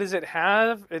 And what does it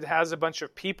have? It has a bunch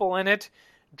of people in it,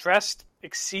 dressed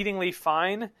exceedingly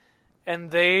fine,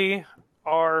 and they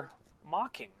are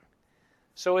mocking.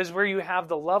 So as where you have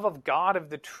the love of God of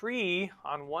the tree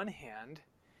on one hand,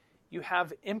 you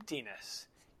have emptiness,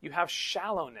 you have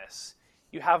shallowness,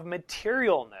 you have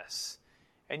materialness,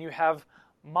 and you have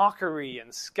mockery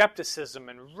and skepticism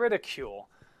and ridicule.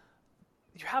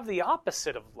 You have the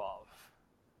opposite of love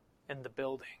in the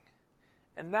building.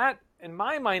 And that, in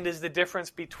my mind, is the difference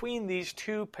between these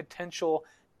two potential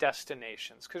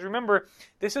destinations. Because remember,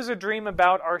 this is a dream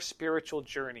about our spiritual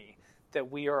journey that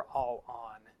we are all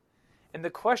on. And the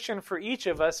question for each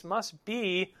of us must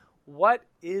be, what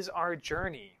is our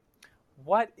journey?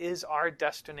 What is our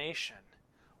destination?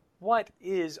 What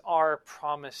is our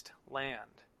promised land?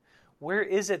 Where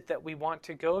is it that we want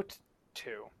to go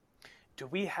to? Do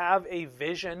we have a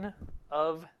vision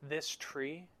of this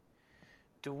tree?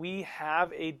 Do we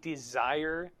have a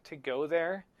desire to go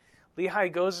there?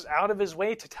 Lehi goes out of his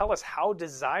way to tell us how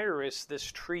desirous this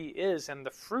tree is and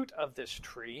the fruit of this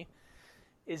tree.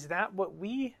 Is that what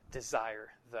we desire,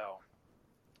 though?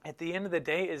 At the end of the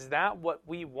day, is that what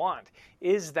we want?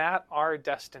 Is that our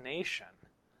destination?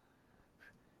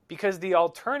 Because the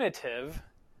alternative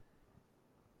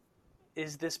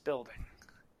is this building.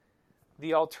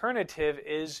 The alternative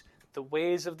is the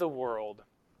ways of the world,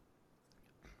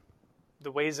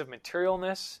 the ways of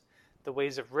materialness, the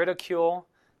ways of ridicule,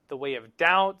 the way of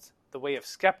doubt, the way of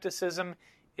skepticism.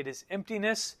 It is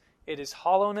emptiness, it is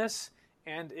hollowness,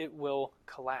 and it will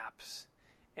collapse.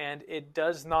 And it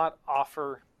does not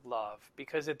offer love,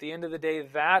 because at the end of the day,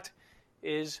 that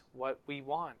is what we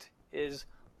want, is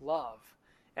love.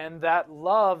 And that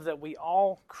love that we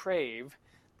all crave,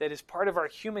 that is part of our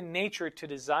human nature to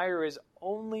desire, is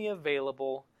only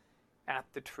available at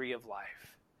the tree of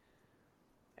life.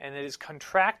 And it is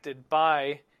contradicted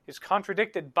by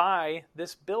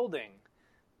this building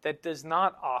that does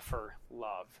not offer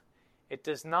love. It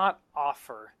does not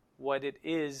offer what it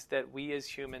is that we as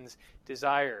humans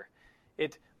desire.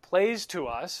 It plays to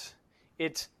us,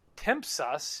 it tempts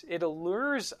us, it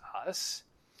allures us.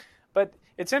 But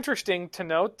it's interesting to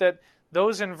note that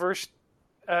those in verse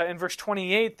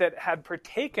 28 that had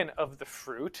partaken of the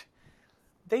fruit,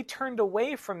 they turned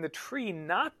away from the tree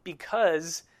not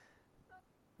because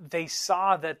they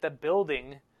saw that the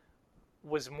building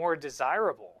was more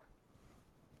desirable,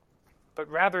 but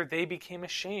rather they became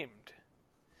ashamed.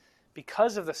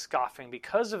 Because of the scoffing,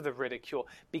 because of the ridicule,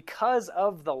 because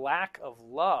of the lack of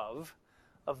love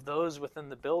of those within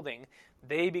the building,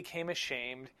 they became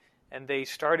ashamed and they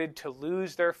started to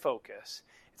lose their focus.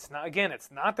 It's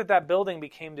not that building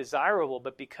became desirable,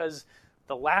 but because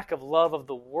the lack of love of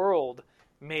the world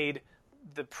made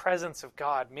the presence of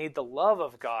God, made the love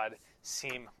of God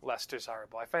seem less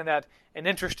desirable. I find that an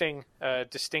interesting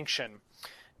distinction.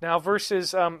 Now,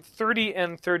 verses 30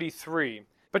 and 33.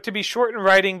 But to be short in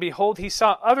writing, behold, he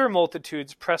saw other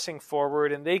multitudes pressing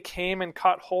forward, and they came and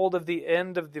caught hold of the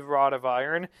end of the rod of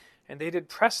iron, and they did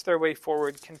press their way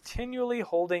forward, continually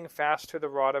holding fast to the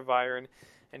rod of iron,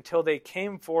 until they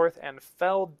came forth and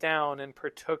fell down and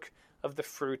partook of the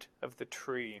fruit of the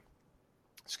tree.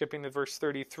 Skipping to verse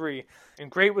 33. And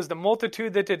great was the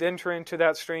multitude that did enter into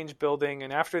that strange building,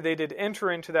 and after they did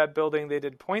enter into that building, they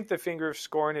did point the finger of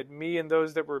scorn at me and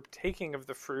those that were taking of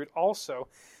the fruit also,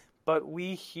 but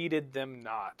we heeded them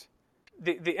not.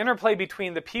 The interplay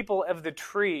between the people of the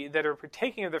tree that are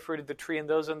partaking of the fruit of the tree and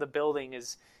those in the building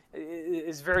is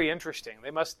very interesting.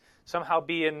 They must somehow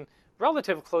be in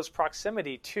relative close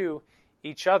proximity to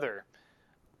each other.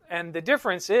 And the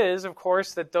difference is, of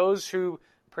course, that those who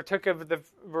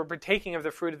were partaking of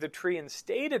the fruit of the tree and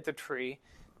stayed at the tree,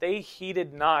 they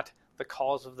heeded not the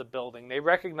calls of the building. They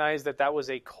recognized that that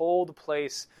was a cold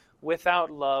place without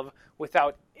love,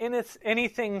 without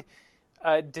anything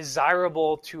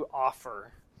desirable to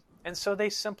offer. And so they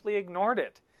simply ignored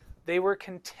it. They were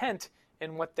content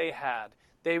in what they had.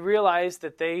 They realized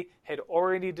that they had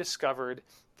already discovered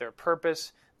their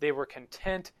purpose. They were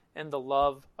content in the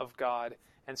love of God.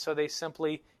 And so they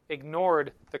simply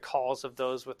ignored the calls of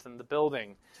those within the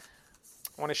building.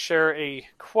 I want to share a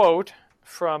quote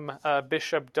from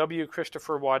Bishop W.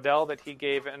 Christopher Waddell that he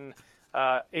gave in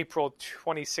April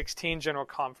 2016 General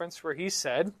Conference, where he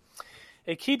said,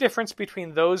 "A key difference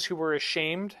between those who were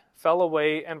ashamed, fell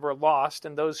away, and were lost,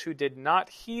 and those who did not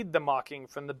heed the mocking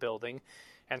from the building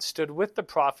and stood with the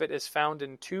prophet is found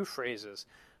in two phrases.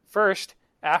 First,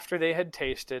 after they had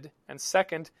tasted, and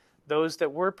second, those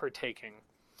that were partaking.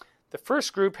 The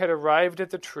first group had arrived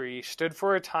at the tree, stood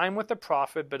for a time with the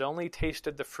prophet, but only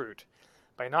tasted the fruit.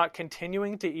 By not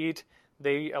continuing to eat,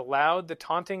 they allowed the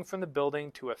taunting from the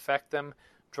building to affect them,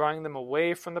 drawing them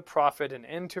away from the prophet and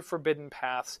into forbidden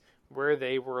paths where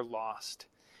they were lost.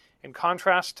 In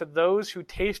contrast to those who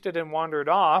tasted and wandered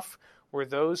off were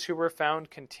those who were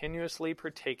found continuously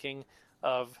partaking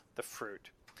of the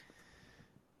fruit."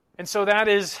 And so that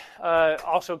is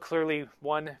also clearly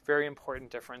one very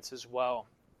important difference as well.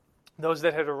 Those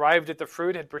that had arrived at the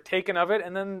fruit had partaken of it,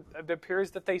 and then it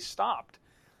appears that they stopped.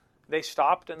 They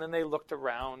stopped, and then they looked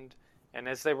around, and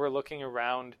as they were looking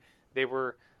around,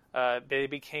 they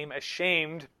became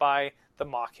ashamed by the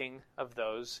mocking of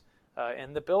those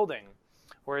in the building.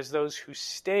 Whereas those who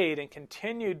stayed and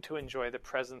continued to enjoy the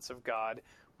presence of God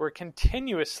were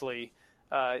continuously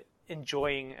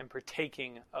enjoying and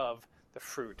partaking of the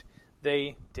fruit.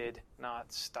 They did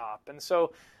not stop. And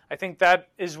so I think that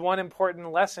is one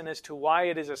important lesson as to why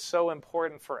it is so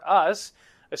important for us,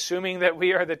 assuming that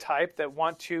we are the type that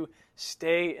want to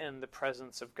stay in the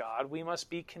presence of God. We must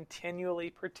be continually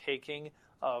partaking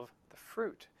of the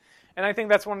fruit. And I think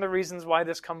that's one of the reasons why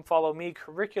this Come Follow Me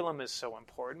curriculum is so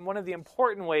important. One of the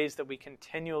important ways that we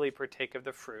continually partake of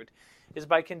the fruit is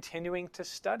by continuing to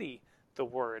study the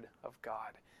Word of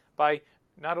God, by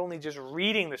not only just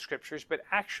reading the Scriptures, but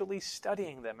actually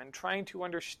studying them and trying to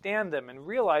understand them and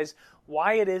realize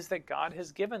why it is that God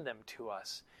has given them to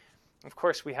us. Of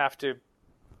course, we have to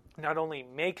not only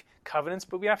make covenants,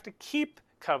 but we have to keep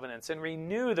covenants and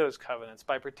renew those covenants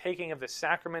by partaking of the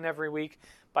sacrament every week,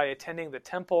 by attending the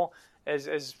temple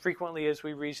as frequently as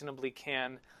we reasonably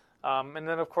can, and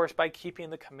then, of course, by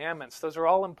keeping the commandments. Those are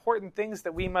all important things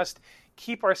that we must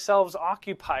keep ourselves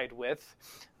occupied with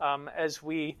as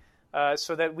we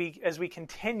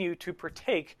continue to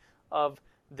partake of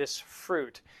this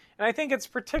fruit. And I think it's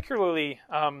particularly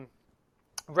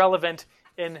relevant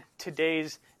in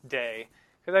today's day,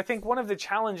 because I think one of the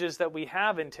challenges that we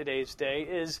have in today's day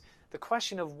is the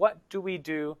question of what do we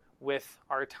do with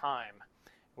our time.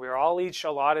 We're all each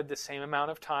allotted the same amount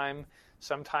of time.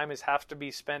 Some time has to be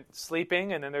spent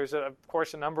sleeping, and then there's, of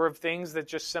course, a number of things that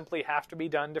just simply have to be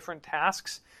done, different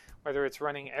tasks, whether it's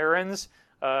running errands,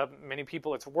 many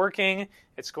people it's working,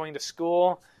 it's going to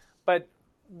school. But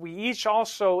we each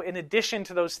also, in addition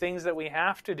to those things that we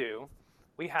have to do,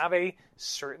 we have a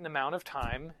certain amount of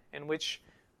time in which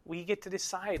we get to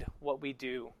decide what we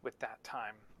do with that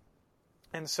time.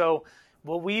 And so,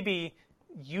 will we be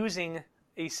using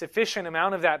a sufficient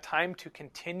amount of that time to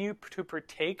continue to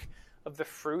partake of the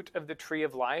fruit of the tree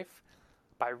of life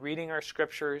by reading our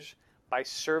Scriptures, by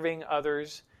serving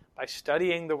others, by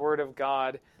studying the Word of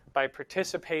God, by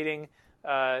participating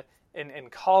in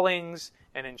callings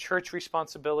and in church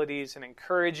responsibilities and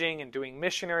encouraging and doing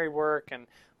missionary work and,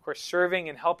 of course, serving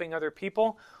and helping other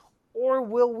people? Or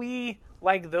will we,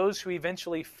 like those who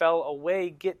eventually fell away,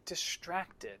 get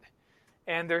distracted?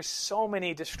 And there's so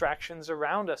many distractions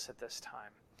around us at this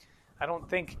time. I don't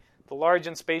think the large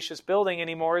and spacious building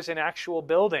anymore is an actual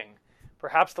building.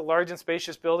 Perhaps the large and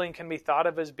spacious building can be thought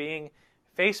of as being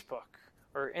Facebook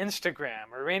or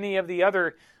Instagram or any of the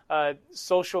other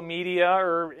social media,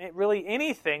 or really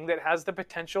anything that has the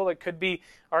potential. It could be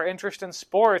our interest in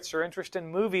sports or interest in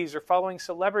movies or following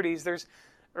celebrities.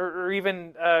 Or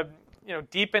even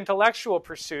deep intellectual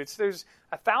pursuits. There's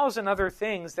 1,000 other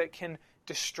things that can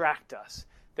distract us,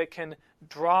 that can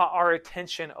draw our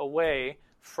attention away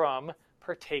from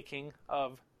partaking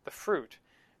of the fruit.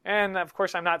 And of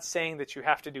course, I'm not saying that you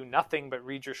have to do nothing but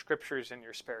read your Scriptures in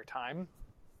your spare time.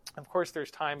 Of course,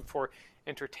 there's time for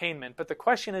entertainment, but the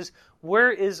question is,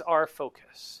 where is our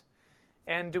focus?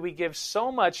 And do we give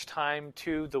so much time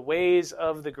to the ways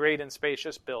of the great and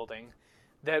spacious building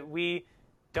that we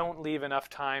don't leave enough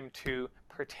time to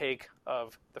partake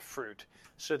of the fruit,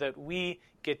 so that we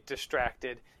get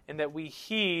distracted and that we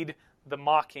heed the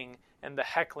mocking and the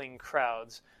heckling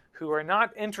crowds who are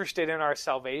not interested in our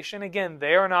salvation? Again,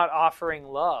 they are not offering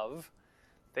love.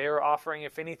 They are offering,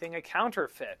 if anything, a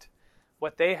counterfeit.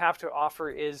 What they have to offer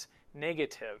is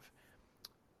negative.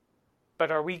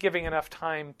 But are we giving enough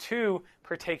time to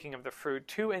partaking of the fruit,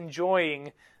 to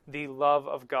enjoying the love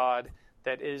of God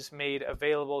that is made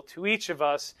available to each of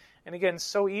us, and again,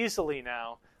 so easily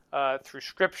now, through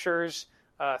Scriptures,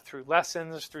 through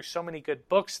lessons, through so many good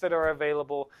books that are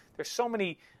available? There's so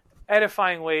many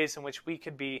edifying ways in which we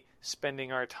could be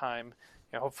spending our time.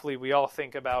 Hopefully we all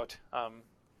think about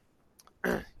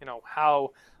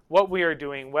what we are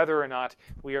doing, whether or not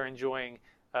we are enjoying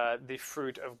the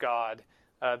fruit of God,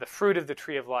 the fruit of the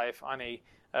tree of life on a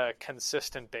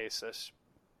consistent basis.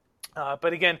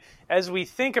 But again, as we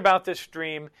think about this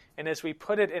dream and as we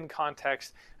put it in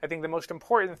context, I think the most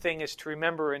important thing is to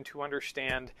remember and to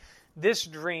understand this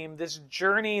dream, this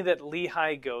journey that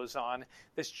Lehi goes on,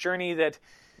 this journey that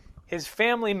his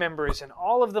family members and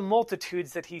all of the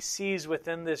multitudes that he sees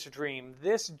within this dream.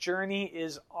 This journey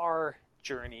is our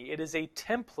journey. It is a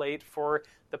template for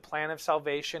the plan of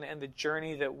salvation and the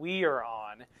journey that we are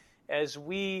on as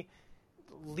we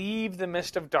leave the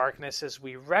mist of darkness, as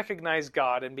we recognize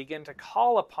God and begin to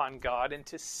call upon God and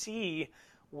to see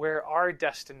where our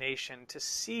destination, to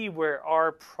see where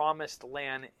our promised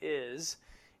land is,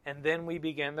 and then we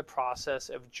begin the process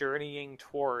of journeying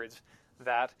towards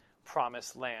that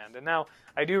promised land. And now,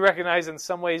 I do recognize in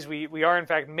some ways we are in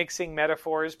fact mixing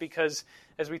metaphors, because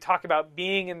as we talk about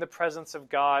being in the presence of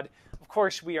God, of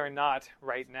course we are not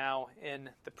right now in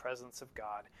the presence of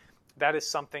God. That is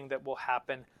something that will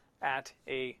happen at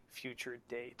a future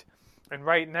date. And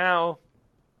right now,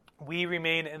 we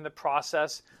remain in the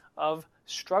process of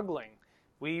struggling.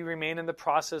 We remain in the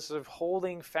process of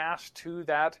holding fast to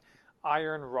that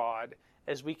iron rod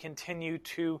as we continue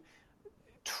to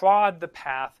trod the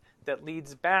path that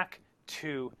leads back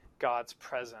to God's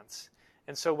presence.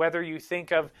 And so whether you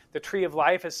think of the tree of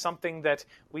life as something that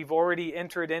we've already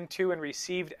entered into and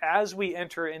received as we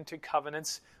enter into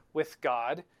covenants with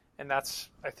God, and that's,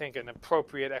 I think, an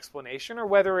appropriate explanation, or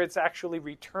whether it's actually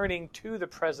returning to the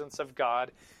presence of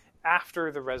God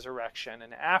after the resurrection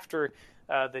and after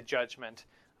the judgment,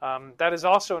 that is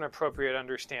also an appropriate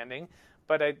understanding.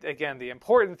 But again, the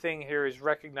important thing here is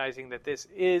recognizing that this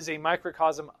is a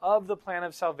microcosm of the plan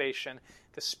of salvation,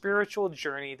 the spiritual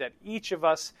journey that each of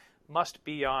us must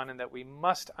be on and that we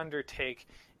must undertake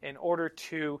in order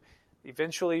to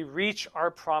eventually reach our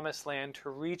promised land, to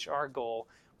reach our goal,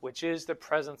 which is the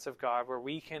presence of God, where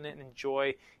we can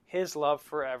enjoy His love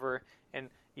forever and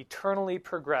eternally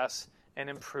progress and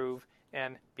improve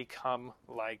and become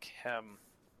like Him.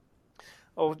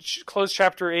 I'll close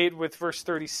chapter 8 with verse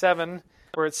 37,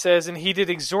 where it says, "And he did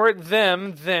exhort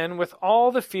them then with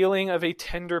all the feeling of a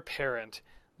tender parent,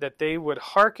 that they would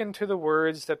hearken to the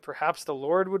words, that perhaps the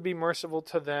Lord would be merciful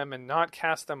to them and not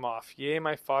cast them off. Yea,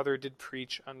 my father did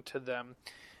preach unto them."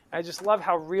 I just love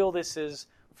how real this is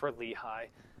for Lehi.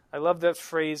 I love that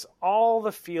phrase, all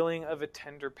the feeling of a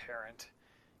tender parent.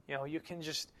 You know, you can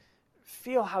just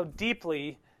feel how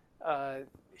deeply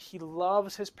he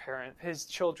loves his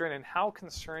children, and how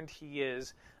concerned he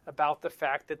is about the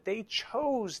fact that they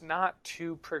chose not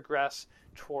to progress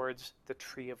towards the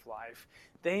tree of life.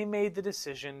 They made the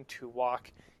decision to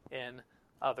walk in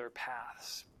other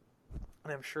paths.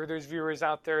 And I'm sure there's viewers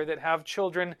out there that have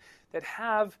children that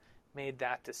have made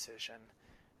that decision.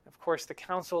 Of course, the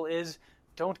counsel is,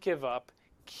 don't give up,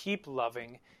 keep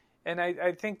loving. And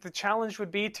I think the challenge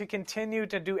would be to continue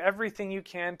to do everything you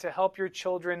can to help your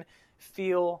children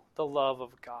feel the love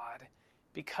of God.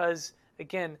 Because,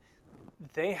 again,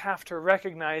 they have to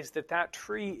recognize that that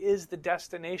tree is the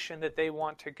destination that they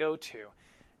want to go to.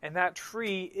 And that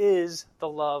tree is the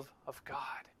love of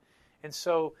God. And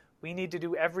so we need to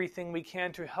do everything we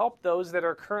can to help those that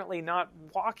are currently not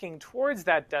walking towards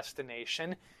that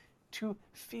destination to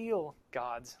feel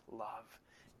God's love,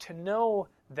 to know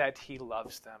that He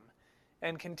loves them,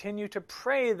 and continue to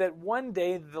pray that one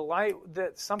day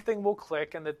that something will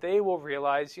click and that they will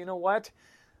realize, you know what?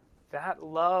 That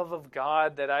love of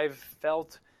God that I've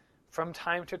felt from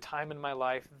time to time in my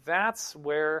life, that's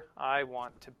where I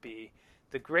want to be.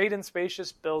 The great and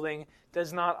spacious building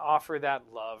does not offer that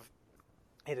love.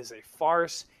 It is a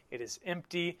farce. It is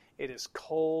empty. It is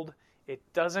cold. It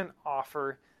doesn't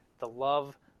offer the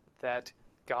love that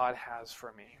God has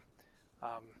for me.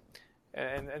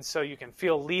 And so you can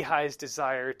feel Lehi's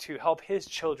desire to help his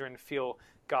children feel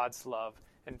God's love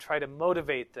and try to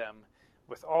motivate them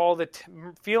with all the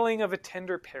feeling of a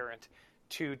tender parent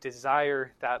to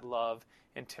desire that love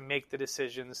and to make the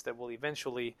decisions that will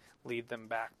eventually lead them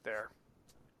back there.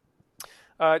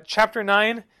 Chapter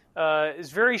 9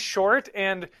 is very short,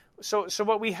 and so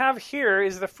what we have here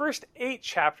is the first 8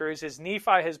 chapters is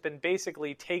Nephi has been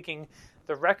basically taking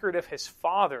the record of his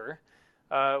father,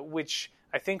 which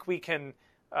I think we can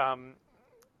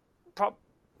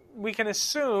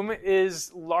assume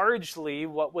is largely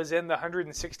what was in the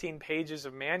 116 pages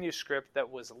of manuscript that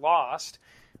was lost,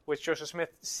 which Joseph Smith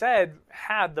said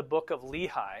had the book of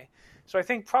Lehi. So I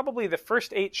think probably the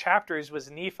first 8 chapters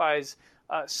was Nephi's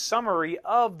summary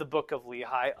of the book of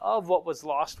Lehi, of what was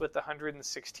lost with the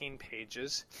 116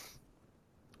 pages.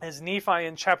 As Nephi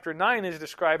in chapter 9 is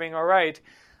describing, all right,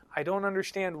 I don't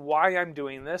understand why I'm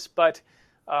doing this, but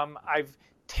I've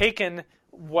taken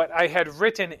what I had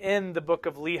written in the book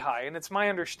of Lehi, and it's my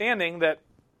understanding that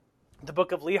the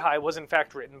book of Lehi was in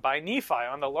fact written by Nephi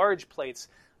on the large plates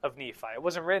of Nephi. It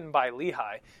wasn't written by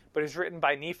Lehi, but it was written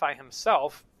by Nephi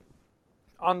himself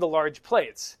on the large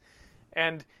plates.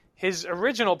 And his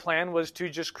original plan was to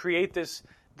just create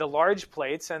the large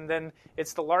plates, and then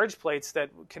it's the large plates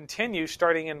that continue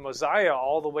starting in Mosiah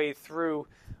all the way through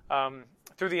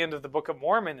the end of the Book of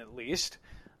Mormon, at least.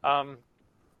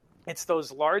 It's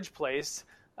those large plates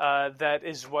that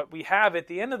is what we have at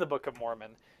the end of the Book of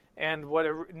Mormon. And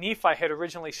what Nephi had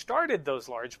originally started those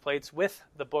large plates with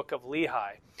the book of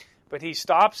Lehi. But he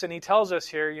stops and he tells us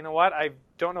here, you know what, I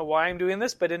don't know why I'm doing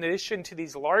this, but in addition to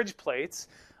these large plates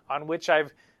on which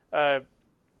I've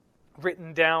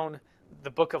written down the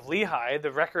book of Lehi,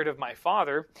 the record of my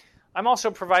father, I'm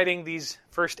also providing these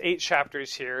first 8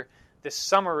 chapters here, this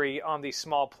summary on these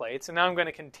small plates. And now I'm going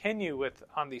to continue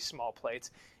on these small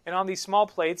plates. And on these small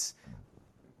plates,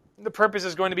 the purpose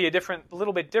is going to be a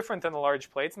little bit different than the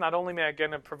large plates. Not only am I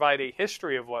going to provide a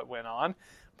history of what went on,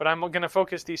 but I'm going to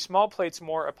focus these small plates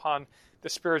more upon the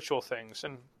spiritual things.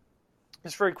 And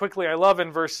just very quickly, I love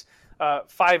in verse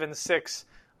 5 and 6,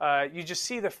 you just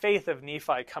see the faith of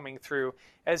Nephi coming through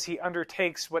as he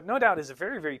undertakes what no doubt is a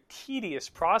very, very tedious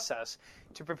process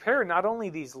to prepare not only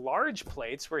these large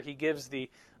plates where he gives the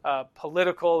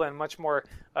political and much more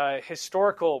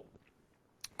historical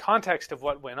context of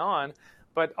what went on,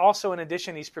 but also in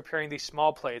addition he's preparing these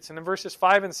small plates. And in verses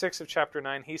 5 and 6 of chapter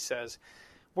 9 he says,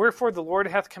 "Wherefore the Lord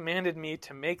hath commanded me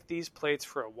to make these plates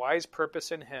for a wise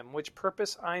purpose in him, which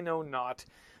purpose I know not,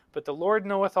 but the Lord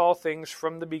knoweth all things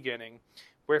from the beginning.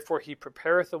 Wherefore he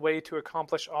prepareth a way to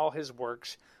accomplish all his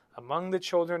works among the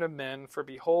children of men. For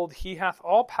behold, he hath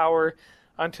all power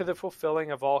unto the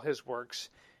fulfilling of all his works.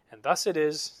 And thus it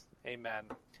is. Amen."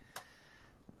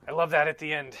 I love that at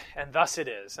the end. And thus it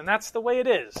is. And that's the way it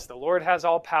is. The Lord has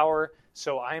all power,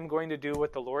 so I am going to do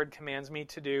what the Lord commands me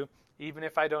to do, even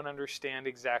if I don't understand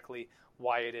exactly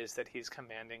why it is that he's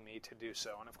commanding me to do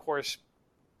so. And of course,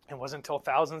 it wasn't until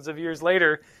thousands of years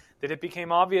later that it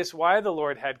became obvious why the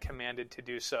Lord had commanded him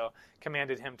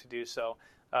to do so,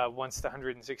 once the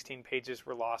 116 pages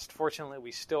were lost. Fortunately,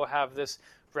 we still have this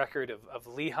record of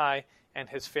Lehi and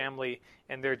his family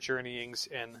and their journeyings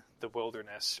in the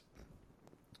wilderness.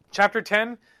 Chapter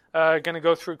 10, going to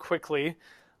go through quickly.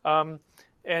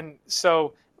 And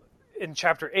so in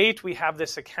chapter 8, we have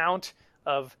this account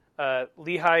of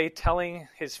Lehi telling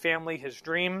his family his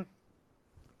dream.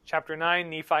 Chapter 9,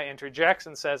 Nephi interjects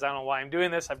and says, "I don't know why I'm doing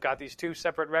this. I've got these two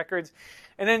separate records."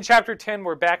 And then chapter 10,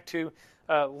 we're back to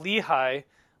Lehi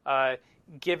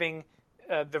giving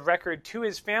the record to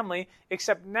his family,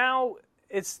 except now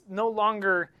it's no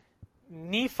longer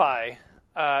Nephi.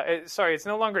 It's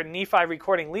no longer Nephi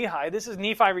recording Lehi. This is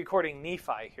Nephi recording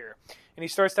Nephi here. And he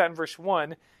starts that in verse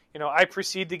 1. "I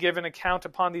proceed to give an account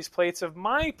upon these plates of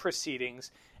my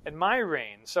proceedings and my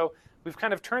reign." So we've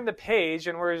kind of turned the page,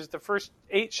 and whereas the first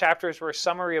 8 chapters were a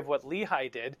summary of what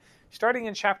Lehi did, starting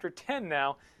in chapter 10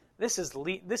 now, this is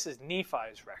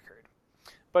Nephi's record.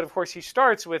 But of course he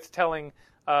starts with telling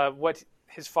what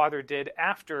his father did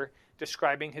after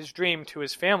describing his dream to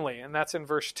his family, and that's in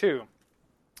verse 2.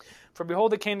 "For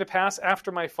behold, it came to pass,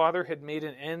 after my father had made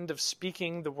an end of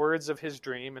speaking the words of his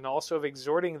dream, and also of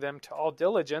exhorting them to all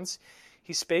diligence,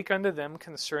 he spake unto them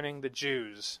concerning the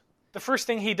Jews." The first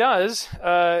thing he does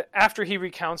after he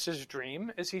recounts his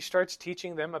dream is he starts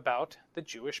teaching them about the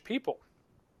Jewish people.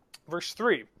 Verse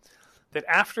 3, "That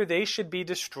after they should be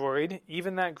destroyed,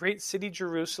 even that great city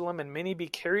Jerusalem, and many be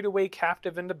carried away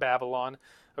captive into Babylon,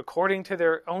 according to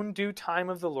their own due time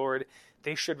of the Lord,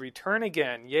 they should return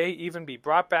again, yea, even be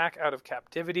brought back out of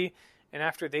captivity. And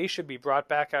after they should be brought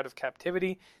back out of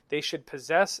captivity, they should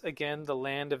possess again the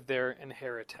land of their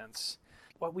inheritance."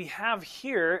 What we have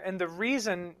here, and the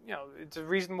reason, it's a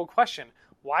reasonable question.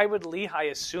 Why would Lehi,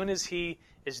 as soon as he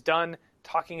is done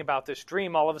talking about this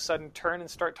dream, all of a sudden turn and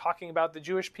start talking about the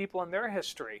Jewish people and their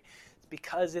history? It's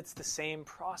because it's the same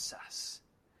process.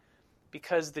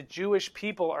 Because the Jewish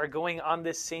people are going on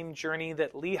this same journey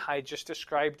that Lehi just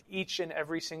described each and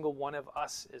every single one of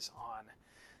us is on.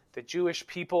 The Jewish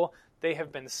people, they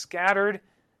have been scattered,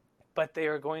 but they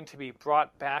are going to be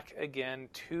brought back again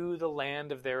to the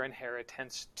land of their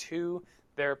inheritance, to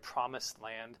their promised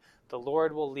land. The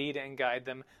Lord will lead and guide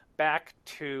them back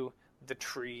to the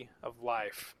tree of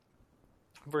life.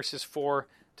 Verses 4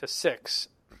 to 6.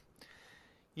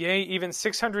 "Yea, even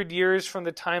 600 years from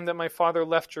the time that my father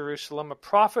left Jerusalem, a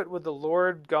prophet would the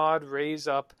Lord God raise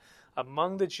up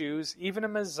among the Jews, even a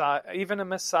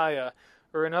Messiah,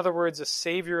 or in other words, a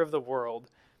Savior of the world.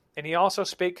 And he also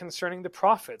spake concerning the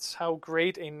prophets, how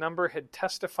great a number had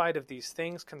testified of these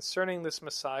things concerning this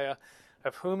Messiah,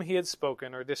 of whom he had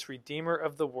spoken, or this Redeemer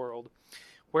of the world.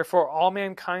 Wherefore all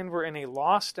mankind were in a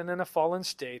lost and in a fallen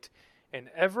state, and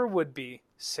ever would be,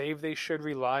 save they should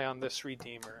rely on this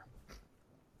Redeemer."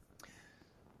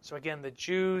 So again, the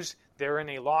Jews, they're in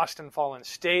a lost and fallen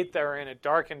state. They're in a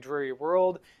dark and dreary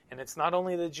world. And it's not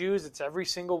only the Jews, it's every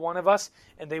single one of us.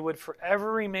 And they would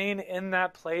forever remain in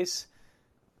that place,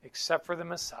 except for the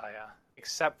Messiah,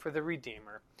 except for the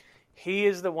Redeemer. He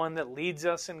is the one that leads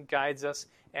us and guides us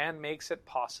and makes it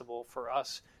possible for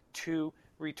us to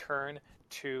return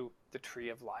to the tree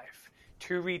of life,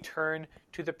 to return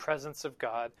to the presence of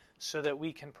God, so that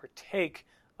we can partake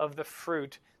of the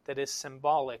fruit that is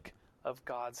symbolic of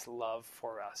God's love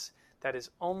for us. That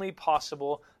is only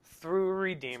possible through a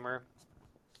Redeemer,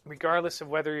 regardless of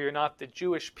whether you're not the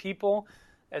Jewish people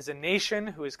as a nation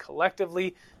who is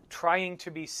collectively trying to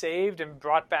be saved and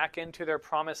brought back into their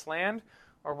promised land,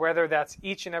 or whether that's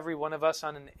each and every one of us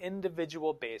on an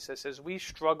individual basis as we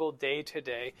struggle day to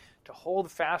day to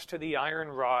hold fast to the iron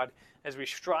rod, as we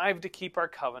strive to keep our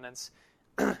covenants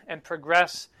and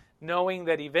progress, knowing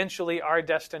that eventually our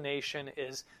destination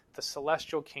is the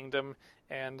celestial kingdom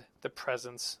and the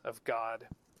presence of God.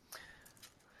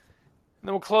 And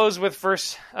then we'll close with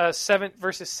verses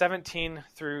 17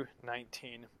 through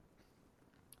 19.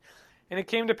 And it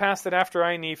came to pass that after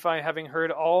I, Nephi, having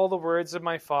heard all the words of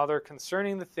my father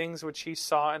concerning the things which he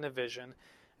saw in a vision,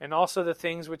 and also the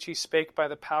things which he spake by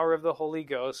the power of the Holy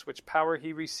Ghost, which power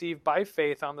he received by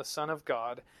faith on the Son of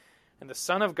God, and the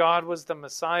Son of God was the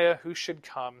Messiah who should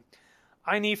come,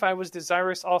 I, Nephi, was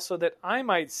desirous also that I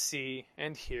might see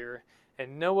and hear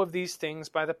and know of these things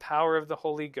by the power of the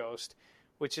Holy Ghost,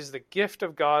 which is the gift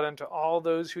of God unto all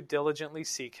those who diligently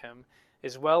seek him,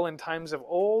 as well in times of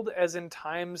old as in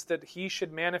times that he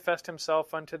should manifest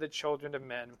himself unto the children of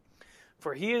men.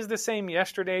 For he is the same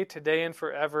yesterday, today, and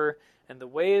forever, and the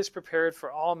way is prepared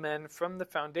for all men from the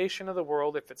foundation of the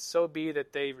world, if it so be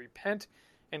that they repent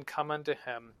and come unto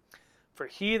him. For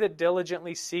he that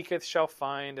diligently seeketh shall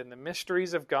find, and the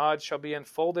mysteries of God shall be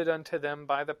unfolded unto them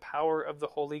by the power of the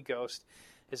Holy Ghost,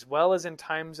 as well as in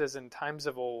times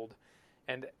of old,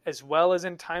 and as well as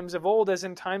in times of old as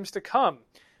in times to come.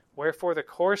 Wherefore the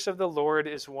course of the Lord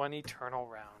is one eternal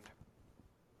round.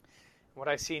 What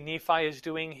I see Nephi is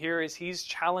doing here is he's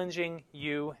challenging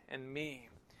you and me.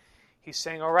 He's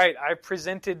saying, all right, I've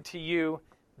presented to you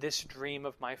this dream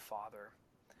of my father.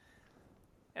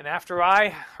 And after I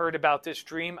heard about this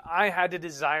dream, I had a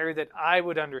desire that I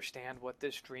would understand what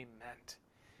this dream meant.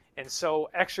 And so,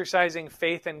 exercising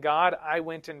faith in God, I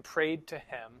went and prayed to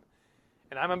him.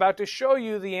 And I'm about to show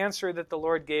you the answer that the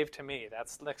Lord gave to me.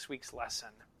 That's next week's lesson.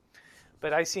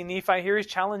 But I see Nephi here is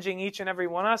challenging each and every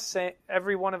one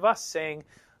of us, saying,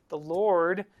 the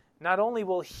Lord, not only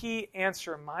will he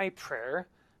answer my prayer,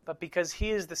 but because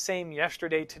he is the same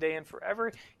yesterday, today, and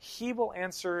forever, he will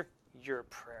answer your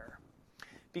prayer.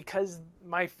 Because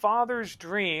my father's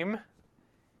dream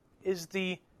is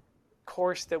the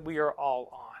course that we are all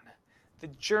on. The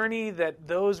journey that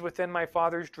those within my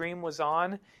father's dream was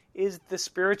on is the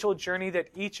spiritual journey that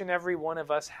each and every one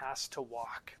of us has to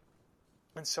walk.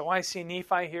 And so I see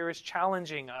Nephi here as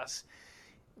challenging us.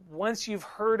 Once you've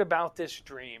heard about this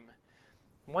dream,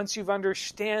 once you've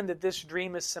understand that this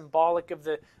dream is symbolic of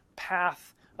the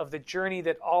path of the journey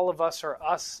that all of us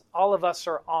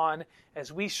are on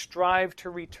as we strive to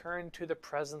return to the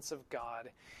presence of God,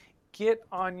 get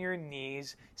on your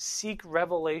knees, seek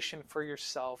revelation for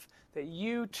yourself, that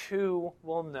you too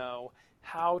will know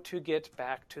how to get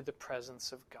back to the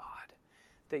presence of God.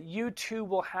 That you too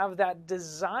will have that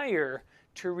desire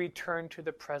to return to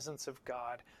the presence of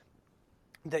God.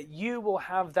 That you will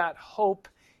have that hope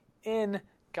in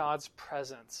God's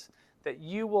presence. That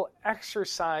you will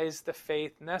exercise the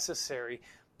faith necessary,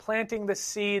 planting the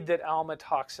seed that Alma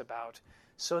talks about,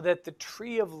 so that the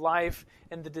tree of life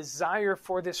and the desire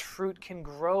for this fruit can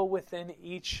grow within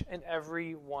each and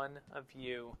every one of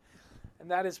you.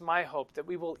 And that is my hope, that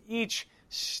we will each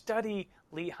study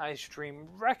Lehi's dream,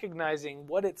 recognizing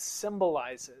what it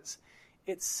symbolizes.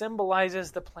 It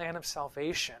symbolizes the plan of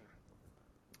salvation.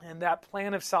 And that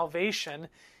plan of salvation,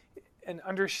 and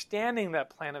understanding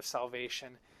that plan of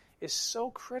salvation, is so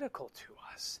critical to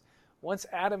us. Once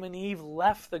Adam and Eve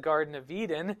left the Garden of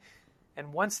Eden,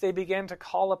 and once they began to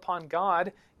call upon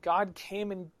God, God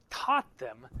came and taught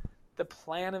them the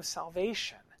plan of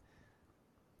salvation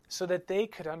so that they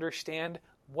could understand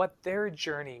what their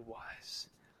journey was.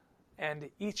 And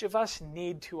each of us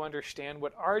need to understand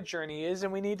what our journey is,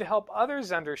 and we need to help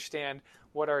others understand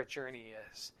what our journey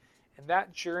is. And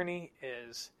that journey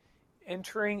is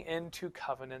entering into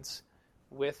covenants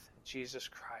with Jesus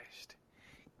Christ,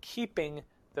 keeping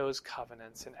those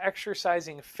covenants and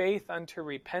exercising faith unto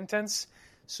repentance,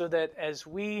 so that as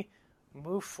we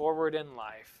move forward in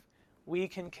life, we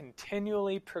can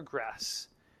continually progress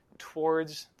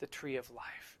towards the tree of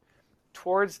life,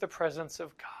 towards the presence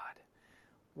of God,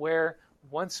 where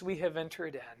once we have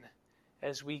entered in,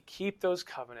 as we keep those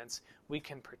covenants, we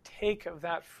can partake of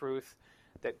that fruit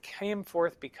that came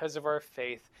forth because of our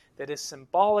faith, that is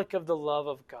symbolic of the love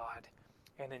of God,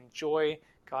 and enjoy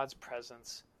God's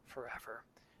presence forever.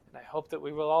 And I hope that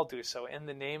we will all do so in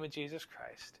the name of Jesus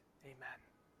Christ. Amen.